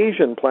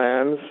invasion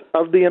plans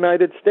of the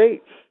United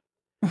States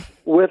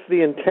with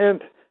the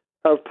intent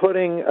of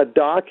putting a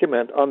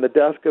document on the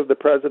desk of the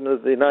President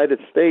of the United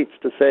States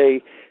to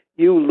say,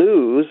 you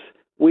lose,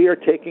 we are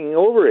taking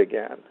over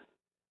again,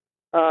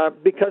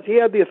 because he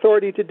had the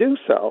authority to do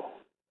so.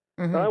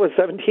 Mm-hmm. That was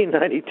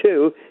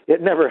 1792.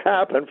 It never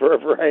happened for a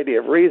variety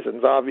of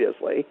reasons,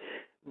 obviously,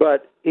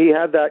 but he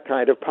had that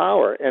kind of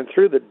power. And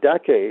through the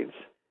decades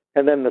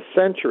and then the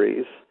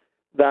centuries,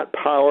 that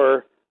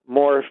power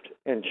morphed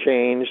and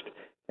changed,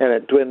 and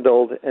it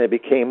dwindled, and it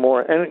became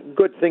more, and a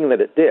good thing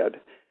that it did,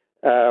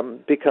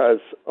 because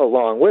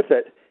along with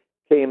it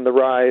came the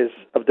rise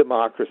of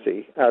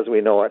democracy as we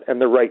know it,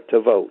 and the right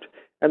to vote,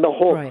 and the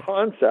whole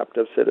concept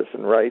of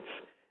citizen rights,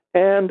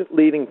 and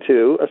leading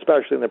to,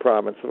 especially in the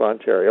province of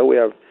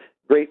Ontario,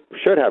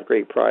 should have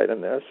great pride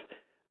in this,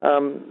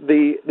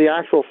 the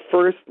actual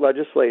first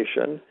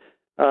legislation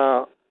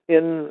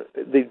in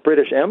the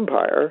British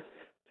Empire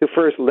to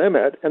first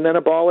limit and then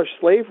abolish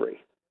slavery,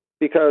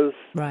 because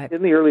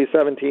in the early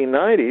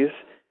 1790s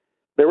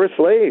there were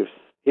slaves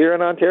here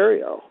in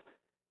Ontario,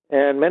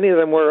 and many of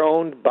them were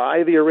owned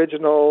by the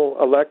original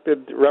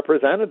elected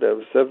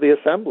representatives of the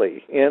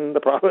Assembly in the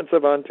province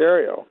of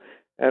Ontario.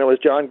 And it was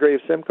John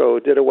Graves Simcoe who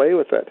did away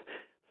with it.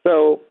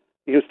 So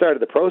he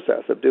started the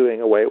process of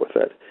doing away with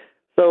it.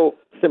 So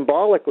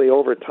symbolically,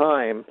 over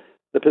time,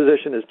 the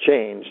position has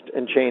changed,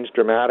 and changed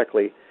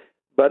dramatically.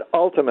 But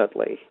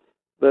ultimately,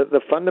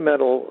 the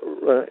fundamental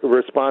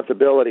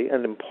responsibility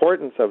and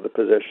importance of the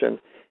position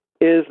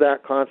is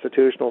that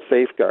constitutional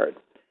safeguard.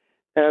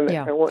 And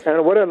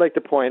what I'd like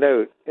to point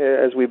out,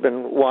 as we've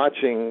been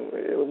watching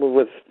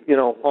with,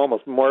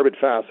 almost morbid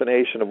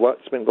fascination of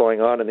what's been going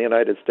on in the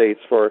United States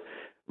for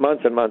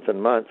months and months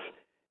and months,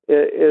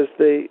 is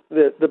the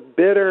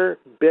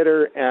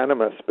bitter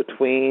animus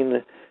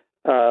between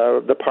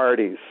the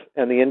parties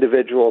and the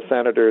individual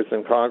senators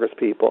and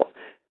congresspeople.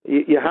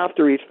 You have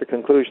to reach the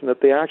conclusion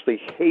that they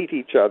actually hate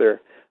each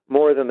other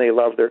more than they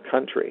love their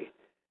country.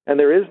 And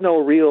there is no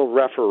real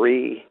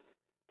referee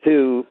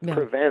to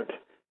prevent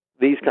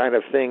these kind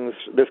of things,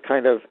 this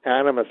kind of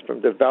animus from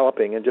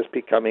developing and just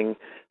becoming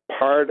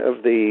part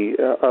of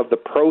the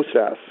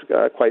process,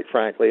 quite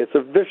frankly. It's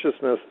a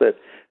viciousness that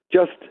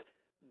just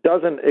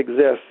doesn't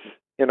exist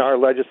in our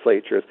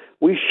legislatures.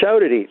 We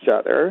shout at each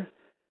other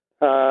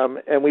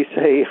and we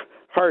say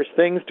harsh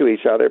things to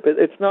each other, but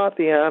it's not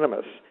the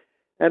animus.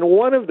 And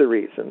one of the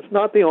reasons,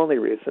 not the only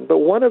reason, but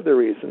one of the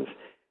reasons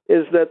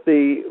is that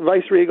the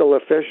vice-regal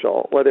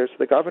official, whether it's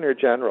the Governor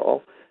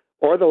General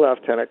or the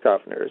Lieutenant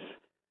Governors,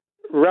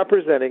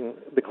 representing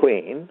the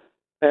Queen,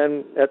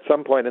 and at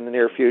some point in the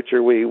near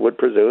future, we would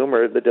presume,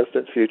 or the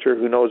distant future,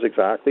 who knows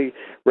exactly,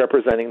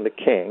 representing the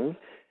King,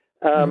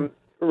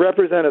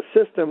 represent a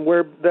system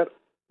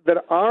that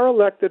our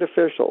elected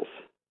officials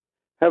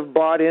have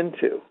bought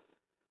into.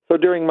 So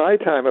during my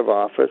time of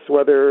office,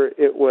 whether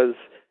it was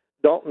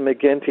Dalton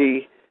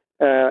McGuinty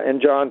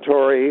and John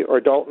Tory,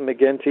 or Dalton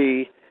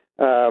McGuinty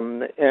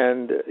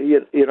and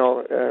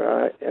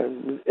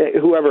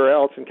whoever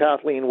else, and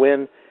Kathleen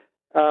Wynne,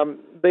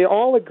 they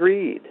all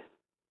agreed,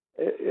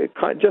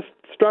 just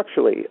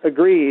structurally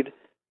agreed,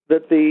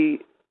 that the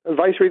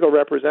vice-regal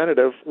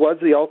representative was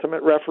the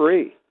ultimate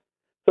referee.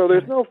 So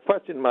there's no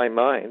question in my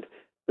mind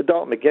that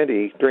Dalton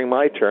McGuinty, during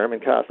my term,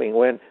 and Kathleen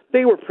Wynne,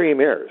 they were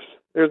premiers.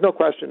 There's no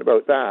question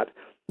about that.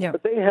 Yeah.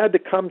 But they had to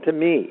come to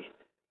me,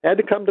 had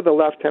to come to the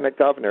Lieutenant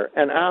Governor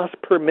and ask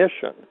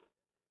permission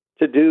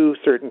to do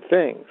certain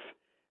things.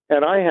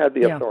 And I had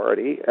the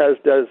authority, as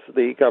does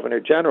the Governor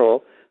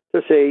General,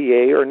 to say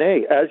yay or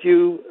nay, as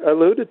you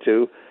alluded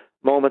to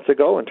moments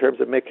ago in terms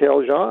of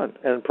Mikhail Jean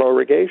and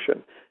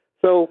prorogation.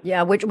 So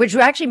which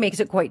actually makes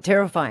it quite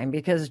terrifying,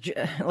 because,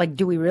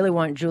 do we really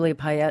want Julie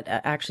Payette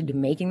actually to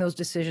making those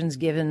decisions,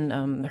 given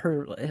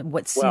her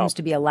what seems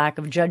to be a lack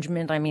of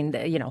judgment? I mean,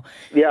 you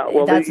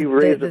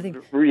raised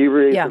a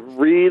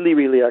really,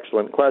 really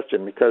excellent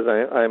question, because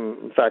I'm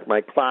in fact,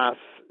 my class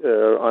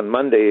on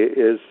Monday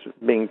is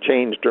being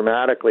changed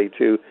dramatically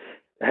to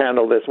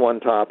handle this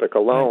one topic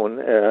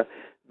alone.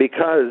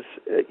 Because,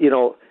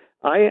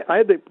 I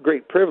had the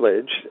great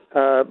privilege,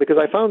 because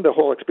I found the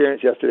whole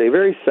experience yesterday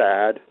very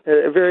sad,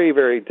 very,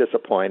 very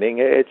disappointing.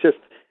 It's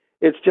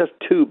just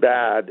too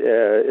bad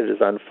it has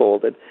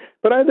unfolded.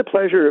 But I had the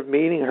pleasure of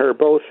meeting her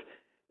both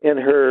in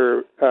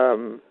her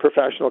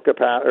professional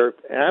or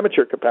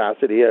amateur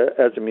capacity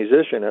as a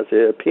musician, as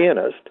a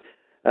pianist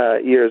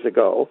years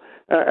ago,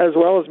 as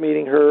well as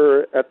meeting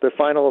her at the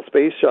final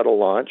space shuttle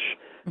launch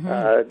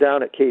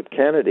down at Cape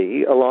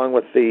Kennedy, along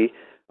with the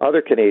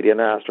other Canadian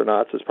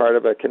astronauts as part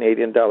of a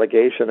Canadian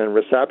delegation and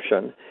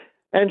reception.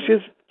 And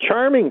she's a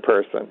charming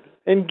person,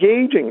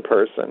 engaging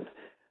person.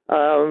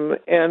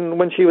 And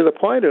when she was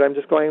appointed, I'm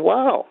just going,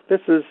 wow, this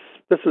is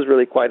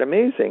really quite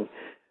amazing.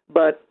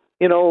 But,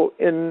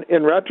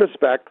 in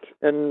retrospect,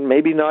 and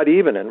maybe not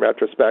even in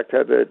retrospect,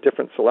 had a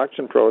different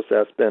selection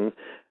process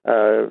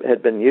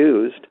had been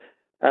used,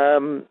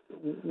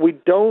 we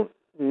don't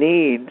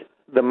need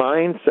the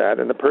mindset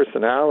and the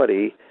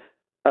personality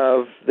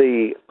of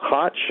the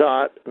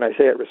hotshot, and I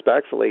say it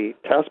respectfully,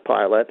 test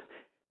pilot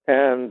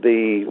and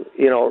the,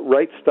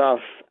 right stuff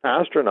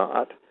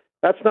astronaut.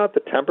 That's not the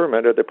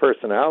temperament or the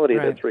personality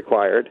that's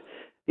required.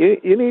 You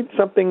need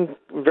something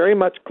very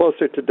much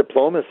closer to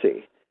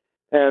diplomacy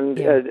and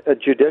a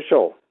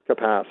judicial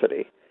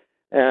capacity.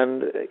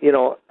 And,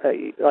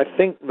 I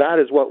think that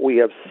is what we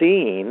have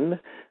seen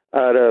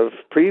out of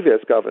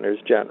previous governors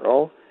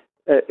general,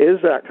 is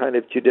that kind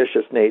of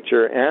judicious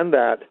nature and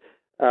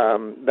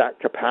that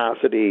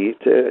capacity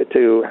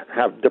to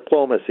have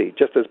diplomacy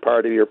just as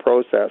part of your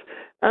process,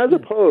 as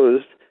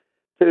opposed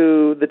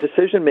to the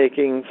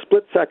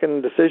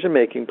split-second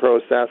decision-making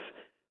process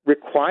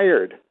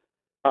required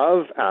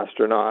of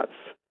astronauts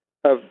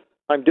of,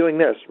 I'm doing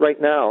this right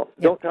now.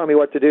 Don't tell me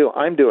what to do.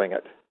 I'm doing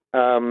it.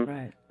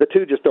 The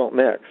two just don't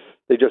mix.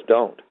 They just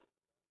don't.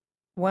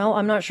 Well,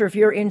 I'm not sure if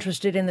you're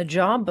interested in the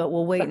job, but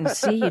we'll wait and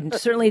see. You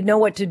certainly know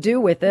what to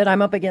do with it.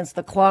 I'm up against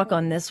the clock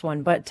on this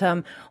one, but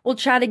we'll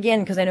chat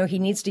again, because I know he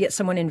needs to get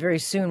someone in very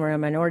soon. We're in a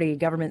minority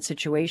government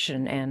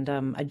situation, and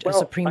a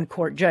Supreme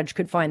Court judge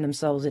could find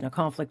themselves in a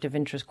conflict of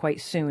interest quite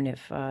soon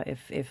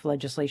if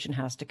legislation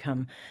has to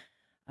come.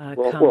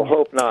 We'll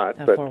hope not,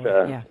 but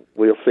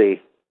we'll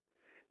see.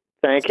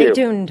 Thank you.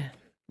 Stay tuned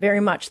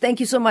very much. Thank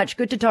you so much.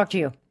 Good to talk to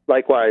you.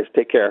 Likewise.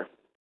 Take care.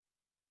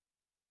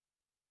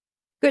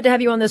 Good to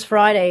have you on this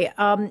Friday.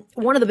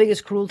 One of the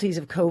biggest cruelties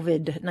of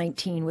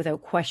COVID-19,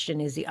 without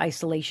question, is the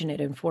isolation it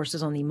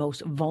enforces on the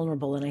most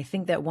vulnerable. And I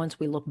think that once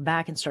we look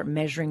back and start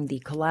measuring the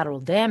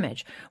collateral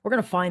damage, we're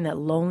going to find that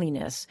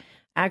loneliness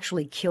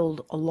actually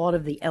killed a lot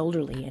of the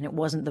elderly, and it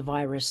wasn't the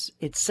virus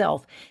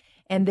itself.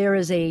 And there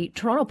is a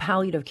Toronto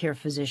palliative care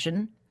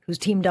physician who's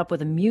teamed up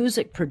with a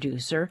music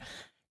producer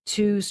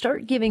to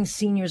start giving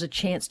seniors a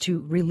chance to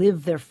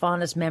relive their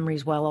fondest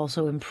memories while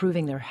also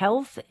improving their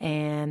health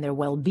and their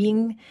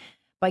well-being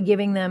by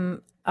giving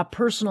them a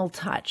personal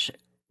touch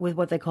with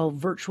what they call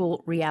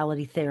virtual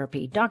reality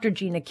therapy. Dr.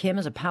 Ginah Kim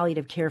is a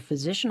palliative care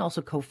physician,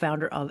 also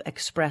co-founder of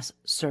Express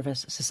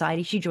Service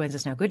Society. She joins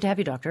us now. Good to have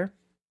you, Doctor.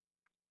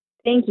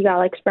 Thank you,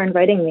 Alex, for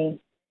inviting me.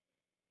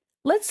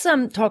 Let's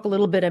talk a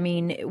little bit. I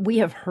mean, we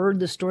have heard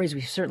the stories.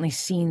 We've certainly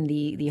seen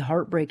the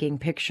heartbreaking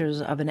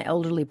pictures of an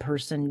elderly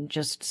person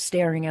just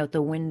staring out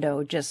the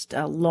window, just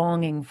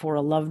longing for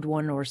a loved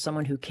one or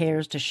someone who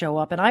cares to show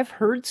up. And I've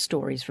heard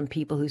stories from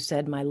people who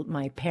said,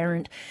 my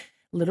parent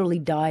literally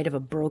died of a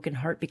broken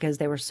heart because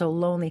they were so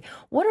lonely.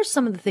 What are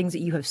some of the things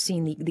that you have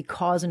seen, the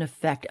cause and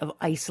effect of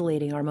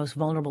isolating our most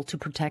vulnerable to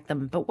protect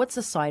them? But what's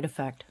the side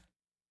effect?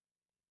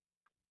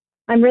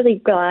 I'm really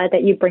glad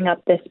that you bring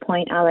up this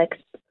point, Alex.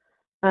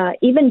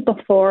 Even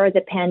before the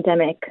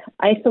pandemic,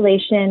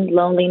 isolation,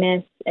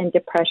 loneliness, and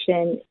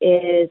depression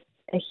is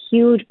a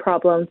huge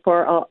problem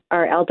for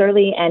our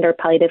elderly and our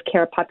palliative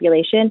care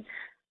population.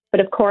 But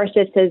of course,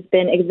 this has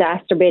been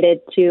exacerbated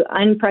to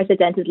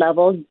unprecedented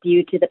levels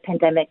due to the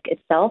pandemic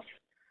itself.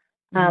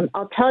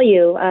 I'll tell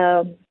you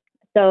a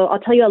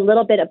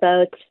little bit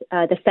about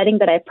the setting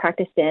that I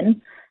practice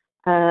in.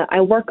 I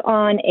work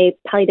on a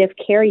palliative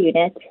care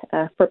unit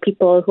for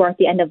people who are at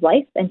the end of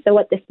life. And so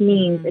what this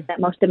means is that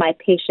most of my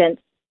patients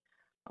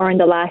are in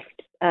the last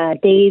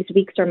days,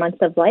 weeks, or months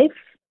of life.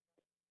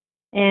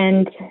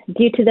 And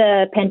due to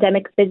the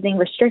pandemic visiting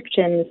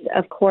restrictions,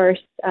 of course,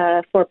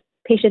 for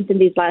patients in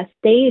these last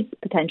days,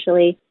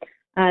 potentially,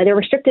 they're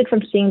restricted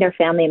from seeing their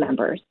family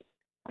members.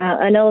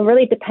 And it'll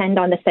really depend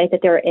on the site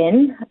that they're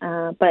in.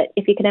 But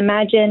if you can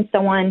imagine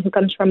someone who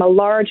comes from a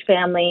large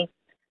family,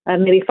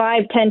 maybe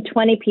 5, 10,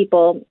 20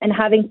 people, and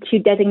having to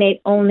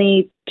designate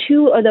only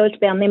 2 of those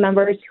family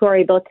members who are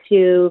able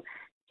to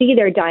see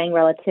their dying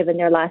relative in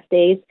their last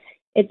days,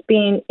 it's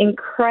been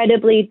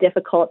incredibly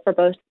difficult for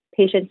both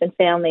patients and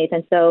families.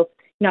 And so,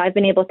 I've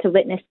been able to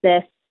witness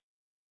this.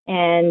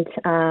 And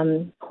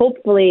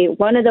hopefully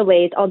one of the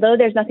ways, although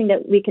there's nothing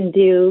that we can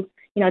do,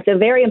 it's a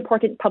very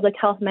important public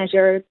health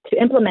measure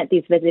to implement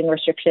these visiting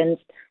restrictions.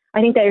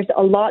 I think there's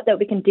a lot that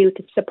we can do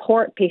to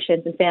support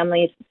patients and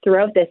families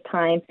throughout this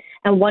time.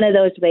 And one of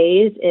those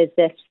ways is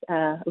this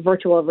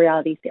virtual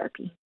reality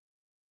therapy.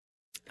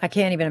 I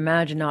can't even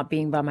imagine not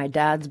being by my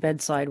dad's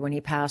bedside when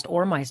he passed,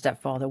 or my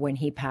stepfather when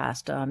he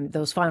passed.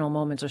 Those final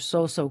moments are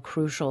so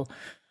crucial,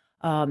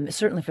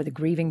 certainly for the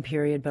grieving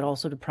period, but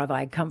also to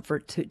provide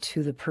comfort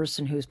to the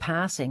person who's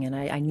passing. And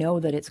I know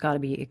that it's got to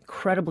be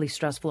incredibly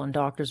stressful on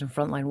doctors and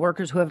frontline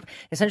workers who have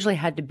essentially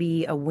had to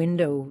be a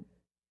window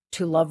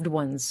to loved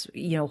ones,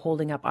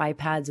 holding up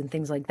iPads and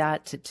things like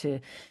that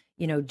to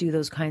do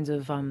those kinds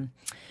of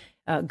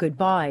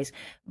goodbyes.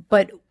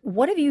 But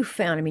what have you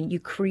found? I mean, you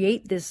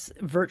create this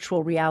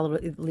virtual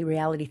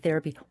reality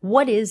therapy.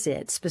 What is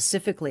it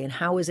specifically, and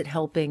how is it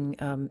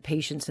helping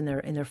patients in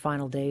their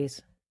final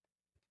days?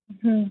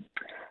 Mm-hmm.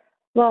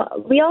 Well,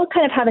 we all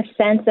kind of have a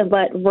sense of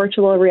what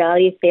virtual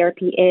reality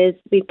therapy is.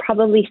 We've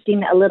probably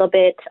seen it a little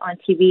bit on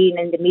TV and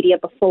in the media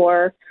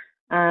before.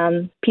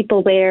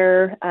 People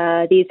wear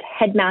these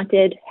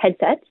head-mounted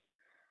headsets,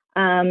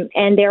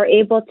 and they're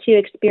able to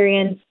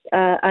experience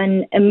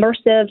an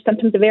immersive,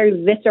 sometimes a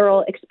very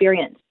visceral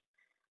experience.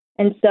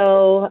 And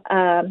so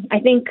I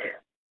think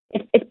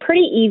it's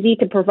pretty easy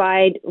to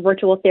provide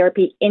virtual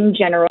therapy in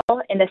general,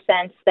 in the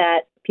sense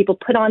that people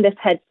put on this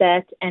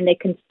headset and they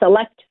can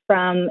select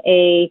from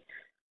a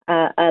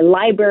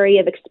library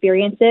of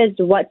experiences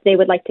what they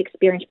would like to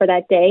experience for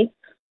that day.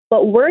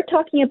 What we're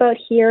talking about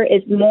here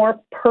is more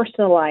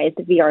personalized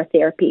VR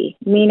therapy,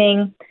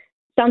 meaning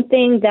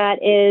something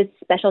that is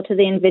special to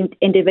the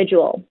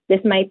individual. This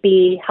might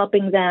be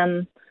helping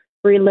them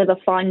relive a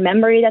fond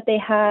memory that they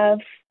have,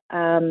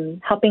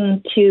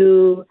 helping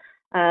to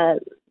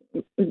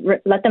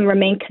let them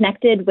remain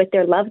connected with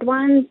their loved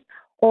ones,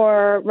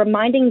 or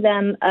reminding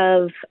them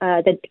of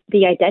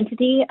the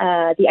identity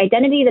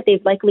that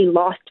they've likely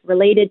lost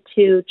related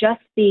to just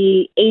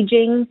the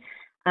aging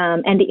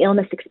and the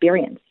illness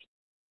experience.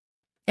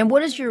 And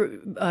what has your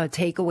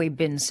takeaway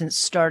been since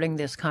starting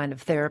this kind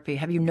of therapy?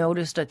 Have you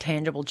noticed a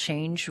tangible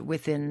change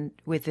within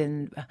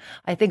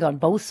I think, on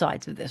both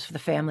sides of this, for the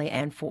family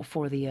and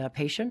for the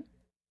patient?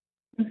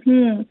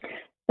 Mm-hmm.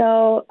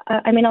 So,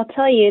 I'll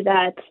tell you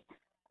that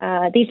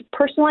these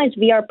personalized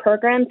VR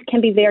programs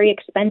can be very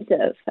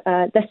expensive.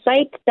 The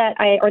site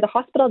or the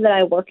hospital that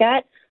I work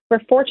at, we're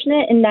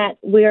fortunate in that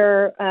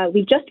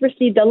we just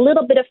received a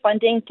little bit of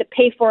funding to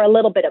pay for a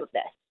little bit of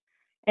this.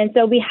 And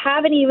so we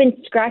haven't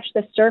even scratched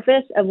the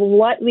surface of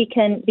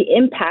the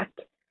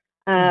impact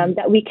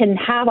that we can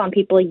have on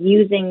people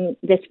using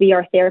this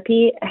VR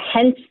therapy,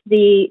 hence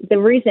the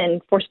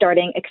reason for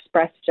starting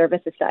Express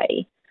Service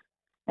Society.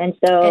 And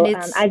so,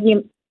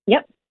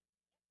 yep.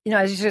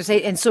 I was just going to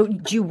say, and so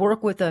do you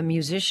work with a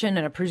musician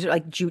and a producer?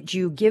 Like, do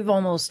you give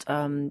almost,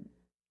 do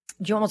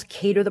you almost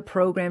cater the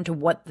program to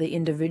what the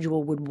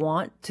individual would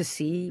want to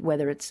see,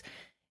 whether it's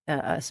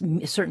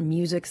certain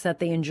musics that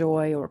they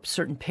enjoy or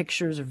certain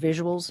pictures or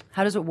visuals?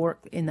 How does it work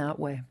in that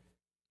way?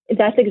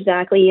 That's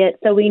exactly it.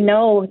 So we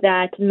know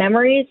that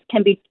memories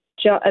can be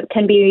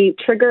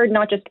triggered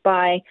not just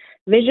by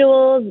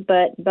visuals,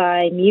 but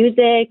by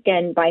music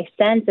and by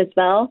sense as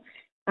well.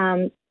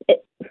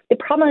 The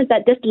problem is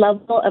that this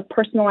level of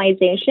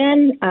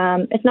personalization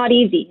is not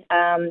easy.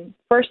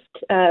 First,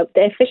 the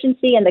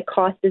efficiency and the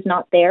cost is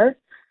not there.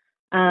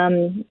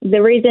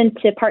 The reason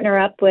to partner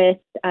up with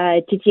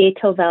Didier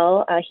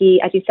Tovel, as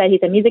you said,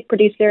 he's a music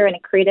producer and a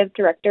creative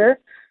director.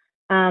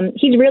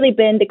 He's really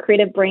been the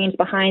creative brains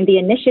behind the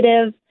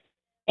initiative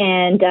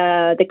and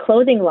the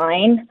clothing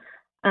line.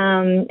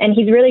 And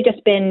he's really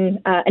just been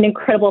an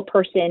incredible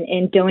person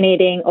in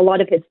donating a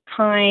lot of his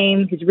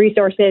time, his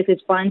resources, his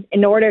funds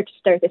in order to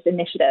start this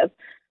initiative.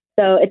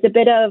 So it's a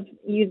bit of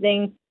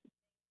using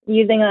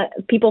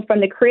people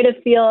from the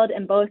creative field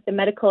and both the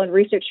medical and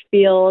research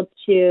field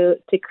to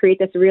create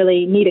this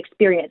really neat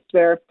experience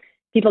where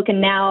people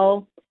can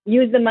now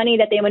use the money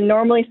that they would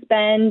normally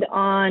spend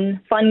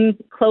on fun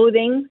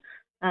clothing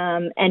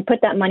and put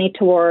that money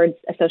towards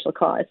a social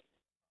cause.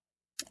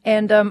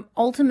 And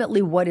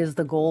ultimately, what is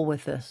the goal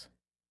with this?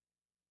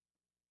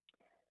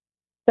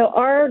 So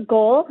our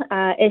goal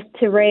is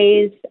to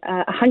raise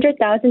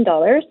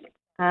 $100,000,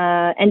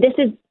 and this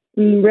is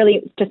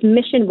really just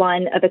mission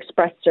one of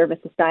Express Service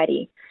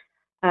Society.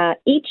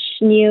 Each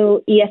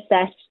new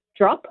ESS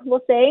drop,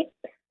 we'll say,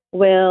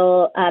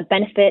 will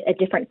benefit a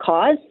different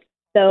cause.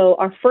 So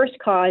our first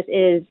cause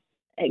is,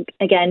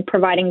 again,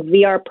 providing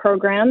VR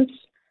programs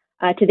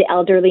to the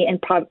elderly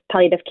and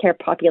palliative care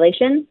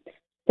population.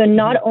 So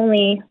not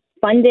only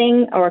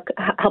funding or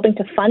helping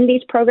to fund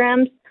these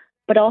programs,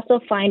 but also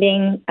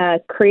finding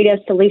creative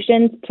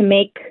solutions to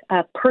make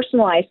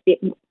personalized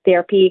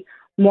therapy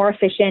more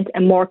efficient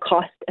and more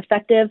cost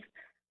effective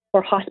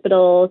for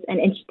hospitals and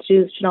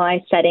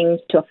institutionalized settings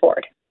to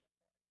afford.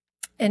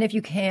 And if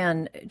you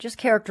can, just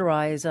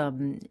characterize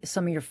some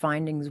of your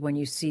findings when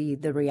you see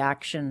the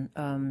reaction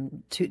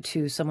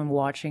to someone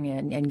watching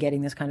and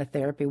getting this kind of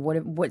therapy.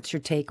 What's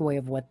your takeaway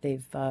of what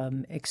they've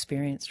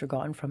experienced or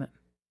gotten from it?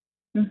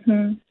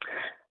 Mm-hmm.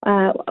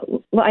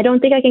 Well, I don't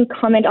think I can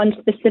comment on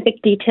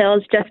specific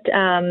details just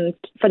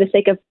for the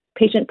sake of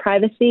patient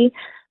privacy,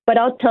 but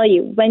I'll tell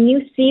you, when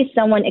you see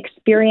someone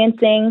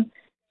experiencing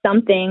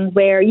something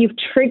where you've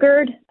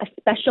triggered a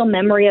special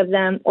memory of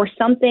them or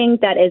something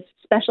that is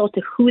special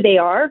to who they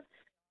are,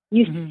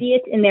 you see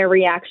it in their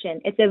reaction.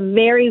 It's a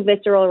very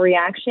visceral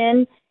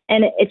reaction,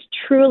 and it's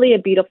truly a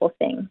beautiful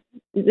thing.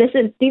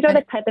 These are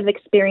the type of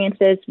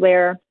experiences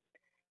where,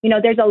 you know,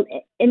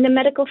 in the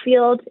medical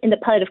field, in the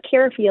palliative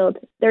care field,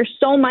 there's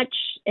so much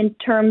in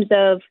terms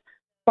of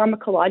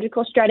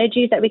pharmacological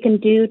strategies that we can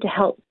do to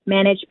help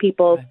manage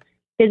people's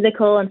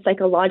physical and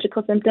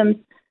psychological symptoms.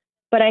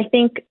 But I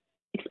think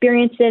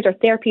experiences or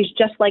therapies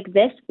just like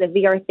this, the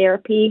VR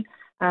therapy,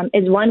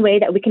 is one way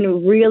that we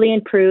can really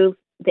improve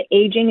the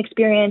aging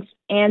experience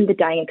and the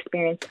dying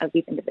experience of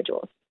these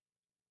individuals.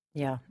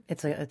 Yeah,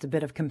 it's a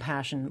bit of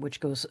compassion, which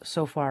goes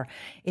so far.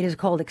 It is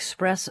called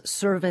Express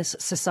Service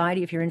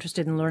Society, if you're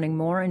interested in learning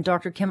more. And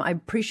Dr. Kim, I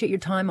appreciate your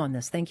time on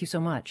this. Thank you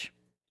so much.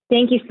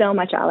 Thank you so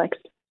much, Alex.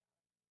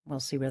 We'll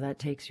see where that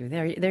takes you.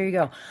 There you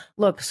go.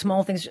 Look,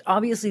 small things.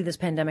 Obviously, this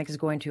pandemic is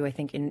going to, I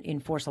think,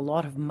 enforce a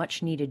lot of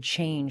much needed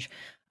change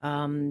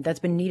that's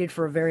been needed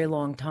for a very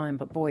long time.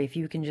 But boy, if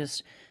you can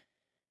just,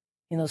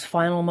 in those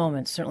final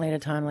moments, certainly at a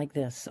time like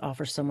this,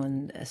 offer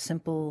someone a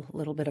simple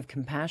little bit of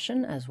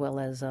compassion as well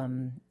as,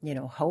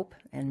 hope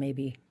and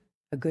maybe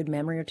a good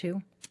memory or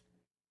two,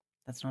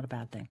 that's not a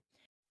bad thing.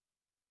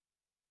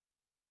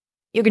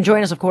 You can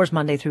join us, of course,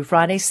 Monday through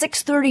Friday,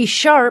 6:30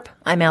 sharp.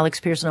 I'm Alex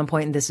Pearson on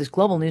Point, and this is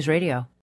Global News Radio.